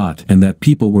traveling a lot and that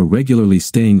people were regularly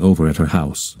staying over at her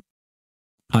house.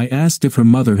 I asked if her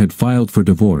mother had filed for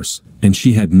divorce, and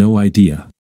she had no idea.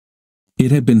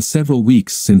 It had been several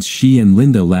weeks since she and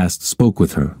Linda last spoke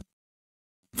with her.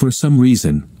 For some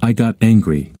reason, I got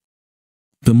angry.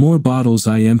 The more bottles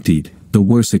I emptied, the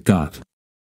worse it got.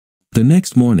 The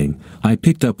next morning, I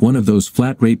picked up one of those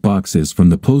flat-rate boxes from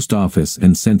the post office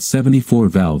and sent 74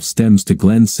 valve stems to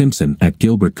Glenn Simpson at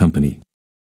Gilbert Company.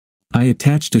 I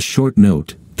attached a short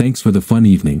note, "Thanks for the fun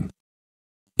evening."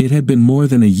 It had been more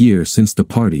than a year since the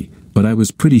party, but I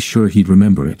was pretty sure he'd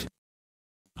remember it.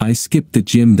 I skipped the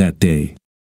gym that day.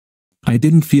 I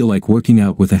didn't feel like working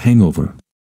out with a hangover.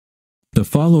 The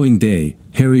following day,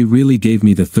 Harry really gave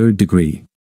me the third degree.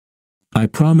 I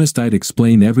promised I'd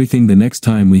explain everything the next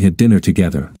time we had dinner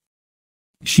together.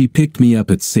 She picked me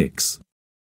up at 6.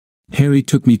 Harry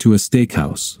took me to a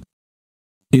steakhouse.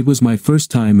 It was my first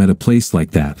time at a place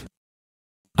like that.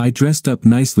 I dressed up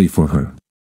nicely for her.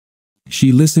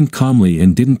 She listened calmly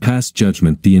and didn't pass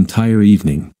judgment the entire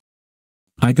evening.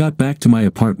 I got back to my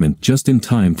apartment just in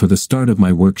time for the start of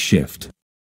my work shift.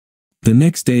 The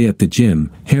next day at the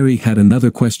gym, Harry had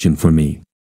another question for me.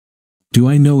 Do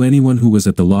I know anyone who was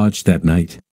at the lodge that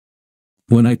night?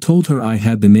 When I told her I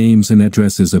had the names and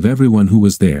addresses of everyone who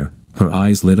was there, her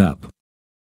eyes lit up.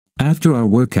 After our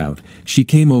workout, she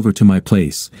came over to my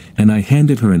place, and I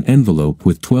handed her an envelope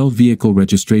with 12 vehicle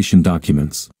registration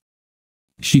documents.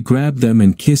 She grabbed them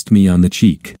and kissed me on the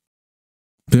cheek.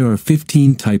 There are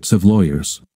 15 types of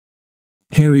lawyers.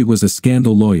 Harry was a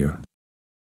scandal lawyer.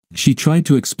 She tried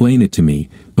to explain it to me,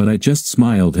 but I just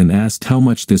smiled and asked how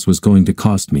much this was going to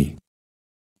cost me.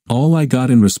 All I got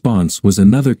in response was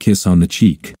another kiss on the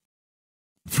cheek.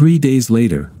 3 days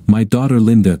later, my daughter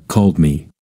Linda called me.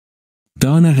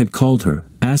 Donna had called her,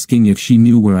 asking if she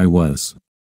knew where I was.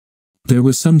 There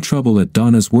was some trouble at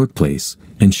Donna's workplace,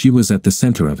 and she was at the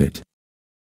center of it.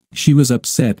 She was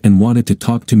upset and wanted to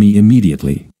talk to me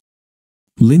immediately.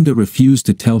 Linda refused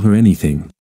to tell her anything.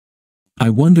 I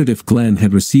wondered if Glenn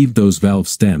had received those valve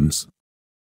stems.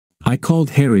 I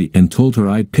called Harry and told her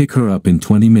I'd pick her up in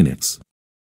 20 minutes.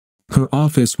 Her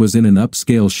office was in an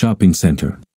upscale shopping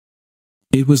center.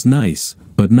 It was nice,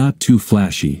 but not too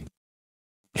flashy.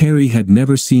 Harry had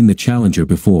never seen the Challenger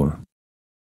before.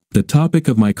 The topic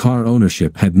of my car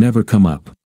ownership had never come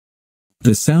up.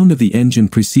 The sound of the engine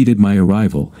preceded my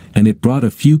arrival, and it brought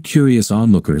a few curious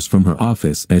onlookers from her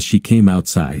office as she came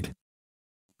outside.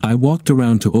 I walked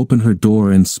around to open her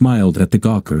door and smiled at the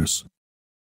gawkers.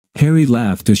 Harry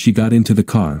laughed as she got into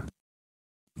the car.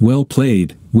 "Well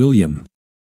played, William.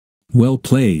 Well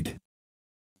played.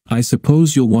 I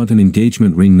suppose you'll want an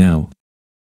engagement ring now.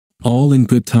 All in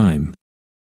good time.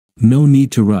 No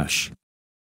need to rush."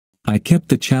 I kept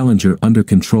the Challenger under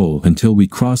control until we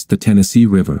crossed the Tennessee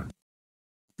River.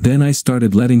 Then I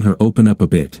started letting her open up a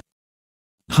bit.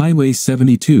 Highway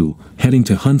 72, heading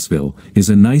to Huntsville, is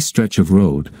a nice stretch of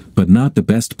road, but not the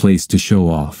best place to show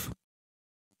off.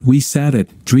 We sat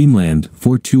at Dreamland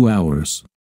for 2 hours.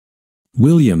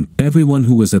 "William, everyone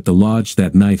who was at the lodge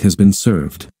that night has been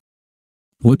served."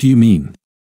 "What do you mean?"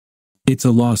 "It's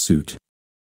a lawsuit.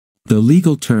 The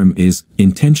legal term is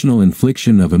intentional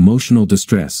infliction of emotional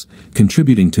distress,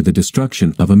 contributing to the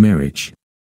destruction of a marriage."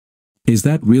 "Is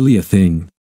that really a thing?"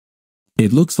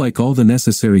 "It looks like all the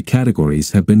necessary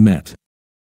categories have been met.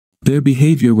 Their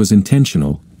behavior was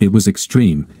intentional, it was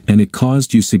extreme, and it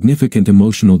caused you significant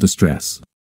emotional distress.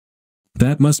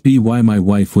 That must be why my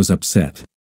wife was upset."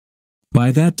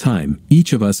 By that time,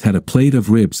 each of us had a plate of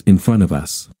ribs in front of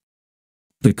us.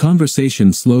 The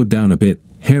conversation slowed down a bit.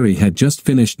 Harry had just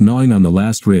finished gnawing on the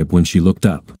last rib when she looked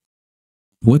up.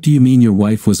 "What do you mean your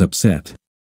wife was upset?"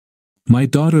 "My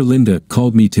daughter Linda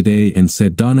called me today and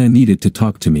said Donna needed to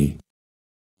talk to me.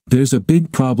 There's a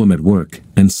big problem at work,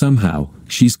 and somehow,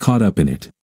 she's caught up in it.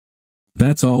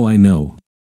 That's all I know.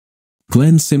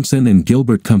 Glenn Simpson and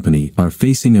Gilbert Company are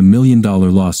facing $1 million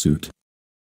lawsuit.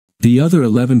 The other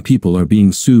 11 people are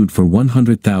being sued for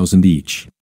 $100,000 each.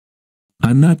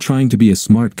 I'm not trying to be a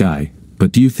smart guy,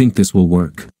 but do you think this will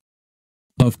work?"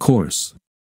 "Of course.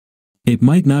 It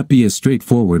might not be as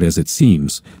straightforward as it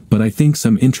seems, but I think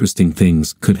some interesting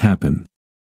things could happen."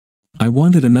 I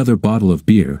wanted another bottle of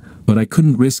beer, but I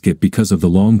couldn't risk it because of the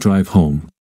long drive home.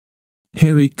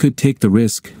 Harry could take the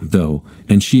risk, though,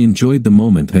 and she enjoyed the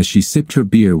moment as she sipped her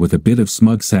beer with a bit of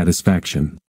smug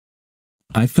satisfaction.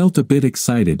 I felt a bit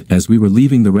excited as we were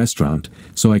leaving the restaurant,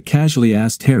 so I casually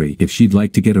asked Harry if she'd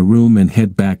like to get a room and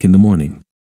head back in the morning.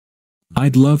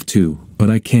 "I'd love to, but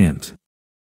I can't.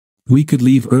 We could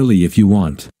leave early if you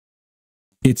want."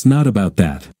 "It's not about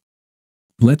that.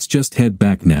 Let's just head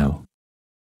back now.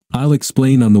 I'll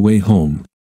explain on the way home."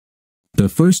 The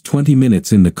first 20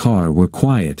 minutes in the car were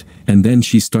quiet, and then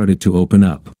she started to open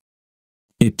up.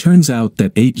 It turns out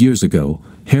that 8 years ago,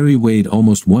 Harry weighed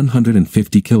almost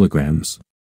 150 kilograms.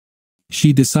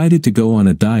 She decided to go on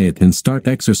a diet and start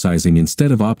exercising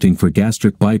instead of opting for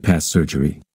gastric bypass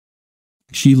surgery.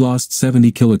 She lost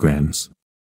 70 kilograms.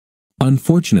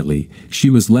 Unfortunately, she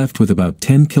was left with about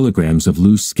 10 kilograms of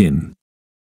loose skin.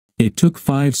 It took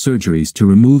 5 surgeries to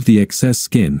remove the excess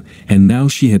skin, and now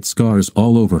she had scars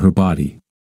all over her body.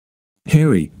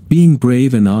 Harry, being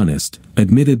brave and honest,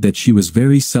 admitted that she was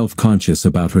very self-conscious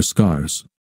about her scars.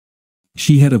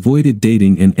 She had avoided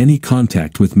dating and any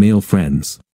contact with male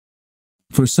friends.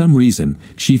 For some reason,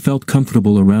 she felt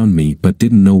comfortable around me but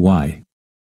didn't know why.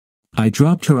 I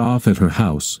dropped her off at her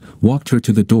house, walked her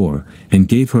to the door, and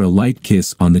gave her a light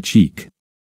kiss on the cheek.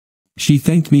 She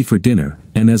thanked me for dinner,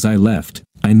 and as I left,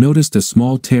 I noticed a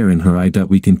small tear in her eye that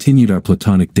we continued our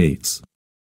platonic dates.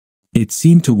 It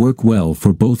seemed to work well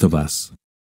for both of us.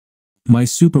 My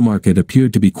supermarket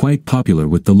appeared to be quite popular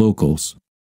with the locals.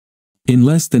 In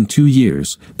less than 2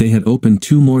 years, they had opened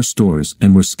 2 more stores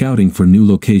and were scouting for new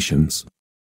locations.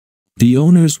 The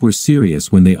owners were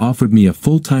serious when they offered me a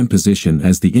full-time position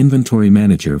as the inventory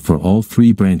manager for all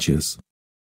 3 branches.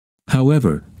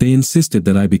 However, they insisted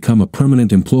that I become a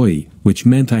permanent employee, which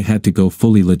meant I had to go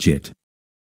fully legit.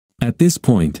 At this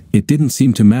point, it didn't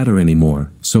seem to matter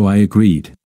anymore, so I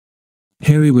agreed.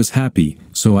 Harry was happy,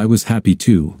 so I was happy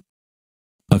too.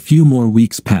 A few more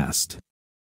weeks passed.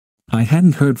 I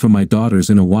hadn't heard from my daughters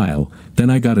in a while, then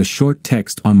I got a short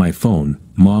text on my phone,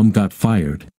 "Mom got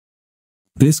fired."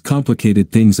 This complicated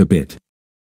things a bit.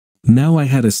 Now I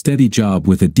had a steady job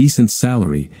with a decent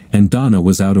salary, and Donna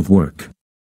was out of work.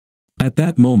 At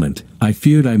that moment, I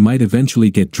feared I might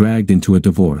eventually get dragged into a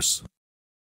divorce.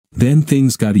 Then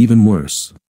things got even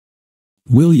worse.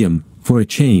 "William, for a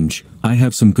change, I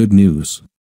have some good news."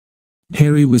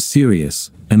 Harry was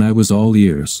serious, and I was all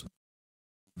ears.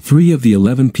 3 of the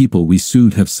 11 people we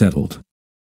sued have settled.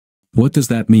 What does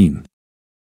that mean?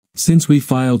 Since we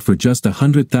filed for just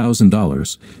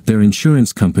 $100,000, their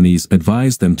insurance companies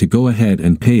advised them to go ahead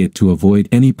and pay it to avoid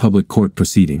any public court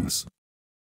proceedings.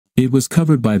 It was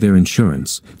covered by their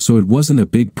insurance, so it wasn't a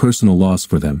big personal loss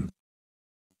for them.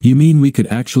 You mean we could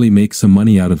actually make some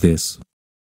money out of this?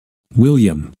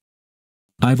 William.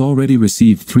 I've already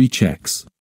received 3 checks.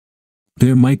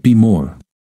 There might be more.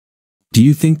 Do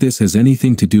you think this has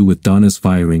anything to do with Donna's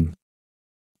firing?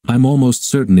 I'm almost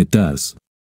certain it does.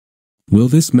 Will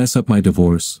this mess up my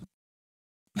divorce?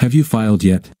 Have you filed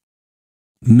yet?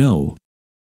 No.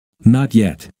 Not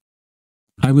yet.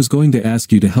 I was going to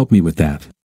ask you to help me with that.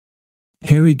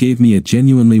 Harry gave me a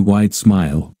genuinely wide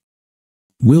smile.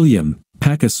 William,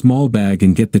 pack a small bag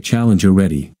and get the Challenger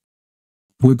ready.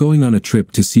 We're going on a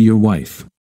trip to see your wife.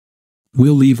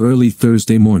 We'll leave early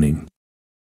Thursday morning.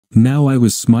 Now I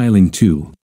was smiling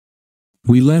too.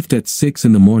 We left at 6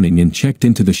 in the morning and checked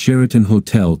into the Sheraton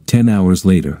Hotel 10 hours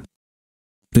later.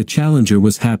 The Challenger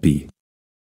was happy.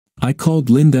 I called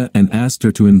Linda and asked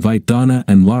her to invite Donna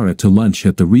and Laura to lunch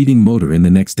at the Reading Motor Inn the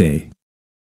next day.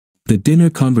 The dinner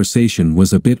conversation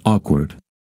was a bit awkward.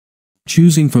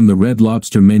 Choosing from the Red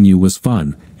Lobster menu was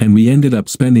fun, and we ended up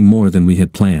spending more than we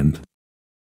had planned.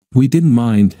 We didn't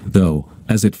mind, though,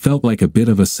 as it felt like a bit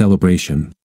of a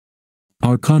celebration.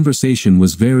 Our conversation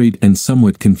was varied and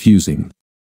somewhat confusing.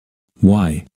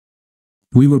 Why?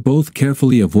 We were both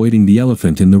carefully avoiding the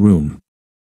elephant in the room.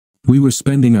 We were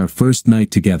spending our first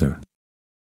night together.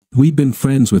 We'd been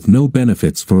friends with no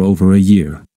benefits for over a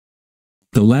year.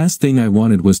 The last thing I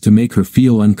wanted was to make her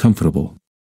feel uncomfortable.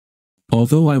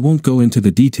 Although I won't go into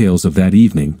the details of that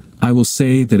evening, I will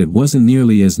say that it wasn't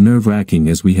nearly as nerve-wracking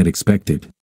as we had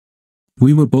expected.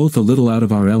 We were both a little out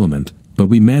of our element, but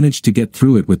we managed to get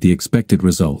through it with the expected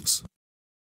results.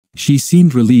 She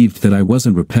seemed relieved that I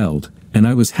wasn't repelled, and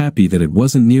I was happy that it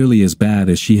wasn't nearly as bad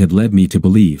as she had led me to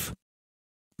believe.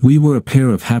 We were a pair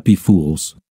of happy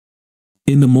fools.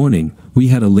 In the morning, we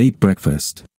had a late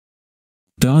breakfast.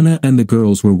 Donna and the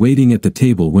girls were waiting at the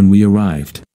table when we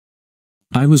arrived.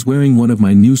 I was wearing one of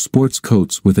my new sports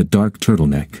coats with a dark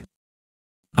turtleneck.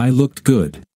 I looked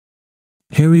good.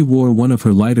 Harry wore one of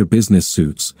her lighter business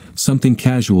suits, something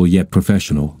casual yet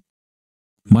professional.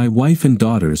 My wife and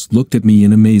daughters looked at me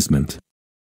in amazement.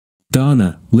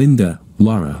 Donna, Linda,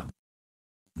 Laura.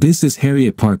 This is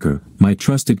Harriet Parker, my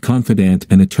trusted confidant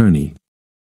and attorney.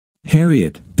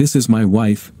 Harriet, this is my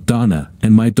wife, Donna,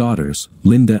 and my daughters,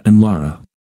 Linda and Laura.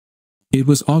 It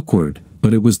was awkward,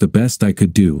 but it was the best I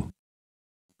could do.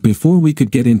 Before we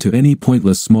could get into any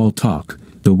pointless small talk,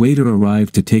 the waiter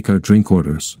arrived to take our drink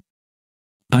orders.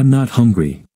 I'm not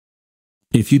hungry.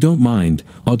 If you don't mind,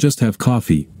 I'll just have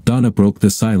coffee. Donna broke the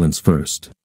silence first.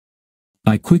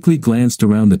 I quickly glanced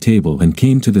around the table and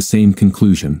came to the same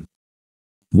conclusion.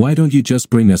 Why don't you just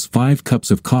bring us 5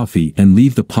 cups of coffee and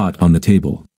leave the pot on the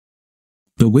table?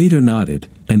 The waiter nodded,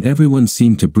 and everyone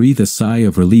seemed to breathe a sigh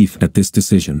of relief at this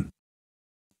decision.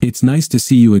 It's nice to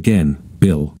see you again,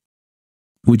 Bill.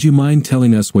 Would you mind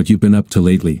telling us what you've been up to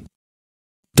lately?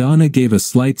 Donna gave a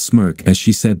slight smirk as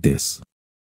she said this.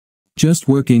 Just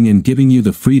working and giving you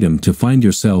the freedom to find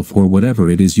yourself or whatever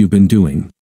it is you've been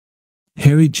doing.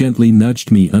 Harry gently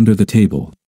nudged me under the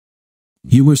table.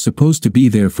 You were supposed to be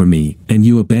there for me, and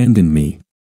you abandoned me.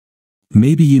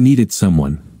 Maybe you needed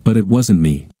someone, but it wasn't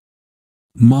me.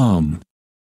 Mom.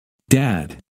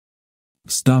 Dad.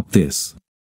 Stop this.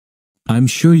 I'm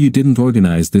sure you didn't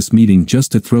organize this meeting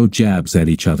just to throw jabs at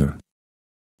each other.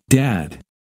 Dad.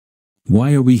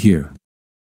 Why are we here?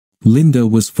 Linda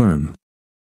was firm.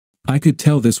 I could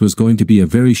tell this was going to be a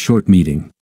very short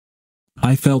meeting.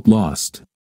 I felt lost.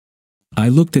 I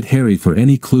looked at Harry for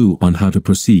any clue on how to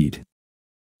proceed.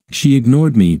 She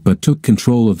ignored me but took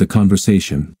control of the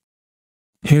conversation.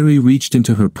 Harry reached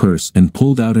into her purse and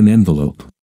pulled out an envelope.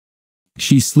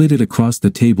 She slid it across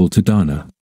the table to Donna.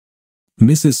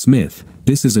 Mrs. Smith,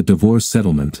 this is a divorce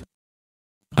settlement.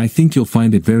 I think you'll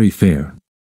find it very fair.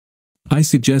 I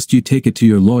suggest you take it to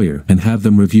your lawyer and have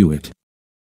them review it.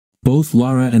 Both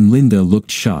Laura and Linda looked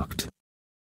shocked.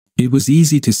 It was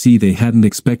easy to see they hadn't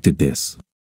expected this.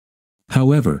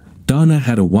 However, Donna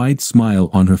had a wide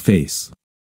smile on her face.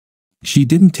 She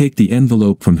didn't take the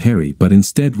envelope from Harry but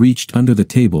instead reached under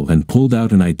the table and pulled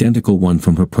out an identical one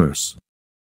from her purse.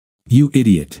 You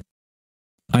idiot.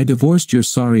 I divorced your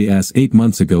sorry ass 8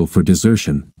 months ago for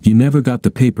desertion. You never got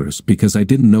the papers because I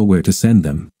didn't know where to send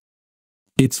them.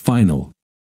 It's final.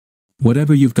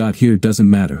 Whatever you've got here doesn't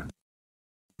matter.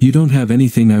 You don't have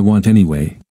anything I want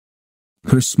anyway.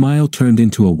 Her smile turned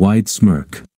into a wide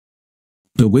smirk.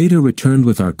 The waiter returned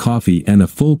with our coffee and a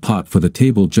full pot for the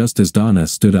table just as Donna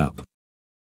stood up.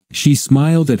 She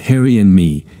smiled at Harry and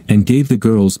me, and gave the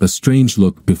girls a strange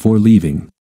look before leaving.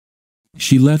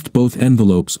 She left both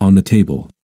envelopes on the table.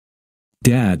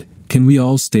 Dad, can we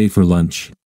all stay for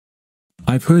lunch?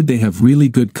 I've heard they have really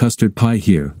good custard pie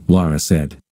here, Laura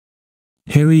said.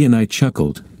 Harry and I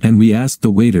chuckled, and we asked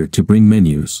the waiter to bring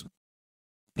menus.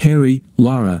 Harry,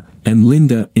 Laura, and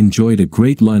Linda enjoyed a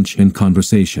great lunch and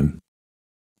conversation.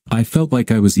 I felt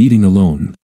like I was eating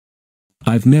alone.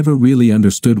 I've never really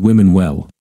understood women well.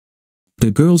 The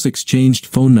girls exchanged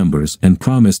phone numbers and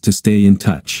promised to stay in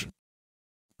touch.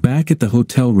 Back at the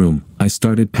hotel room, I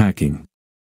started packing.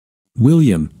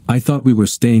 William, I thought we were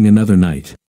staying another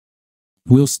night.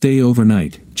 We'll stay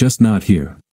overnight, just not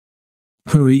here.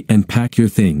 Hurry and pack your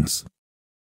things.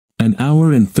 An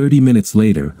hour and 30 minutes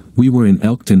later, we were in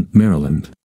Elkton, Maryland.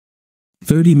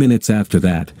 30 minutes after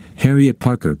that, Harriet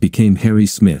Parker became Harry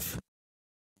Smith.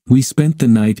 We spent the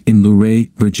night in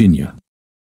Luray, Virginia.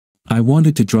 I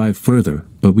wanted to drive further,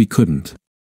 but we couldn't.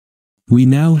 We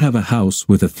now have a house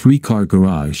with a 3-car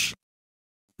garage.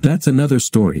 That's another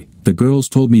story. The girls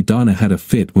told me Donna had a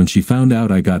fit when she found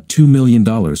out I got $2 million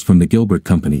from the Gilbert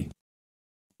Company.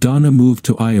 Donna moved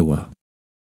to Iowa.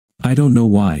 I don't know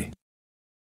why.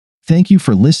 Thank you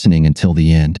for listening until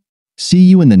the end. See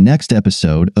you in the next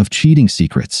episode of Cheating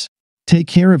Secrets. Take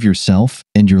care of yourself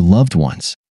and your loved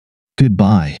ones.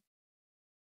 Goodbye.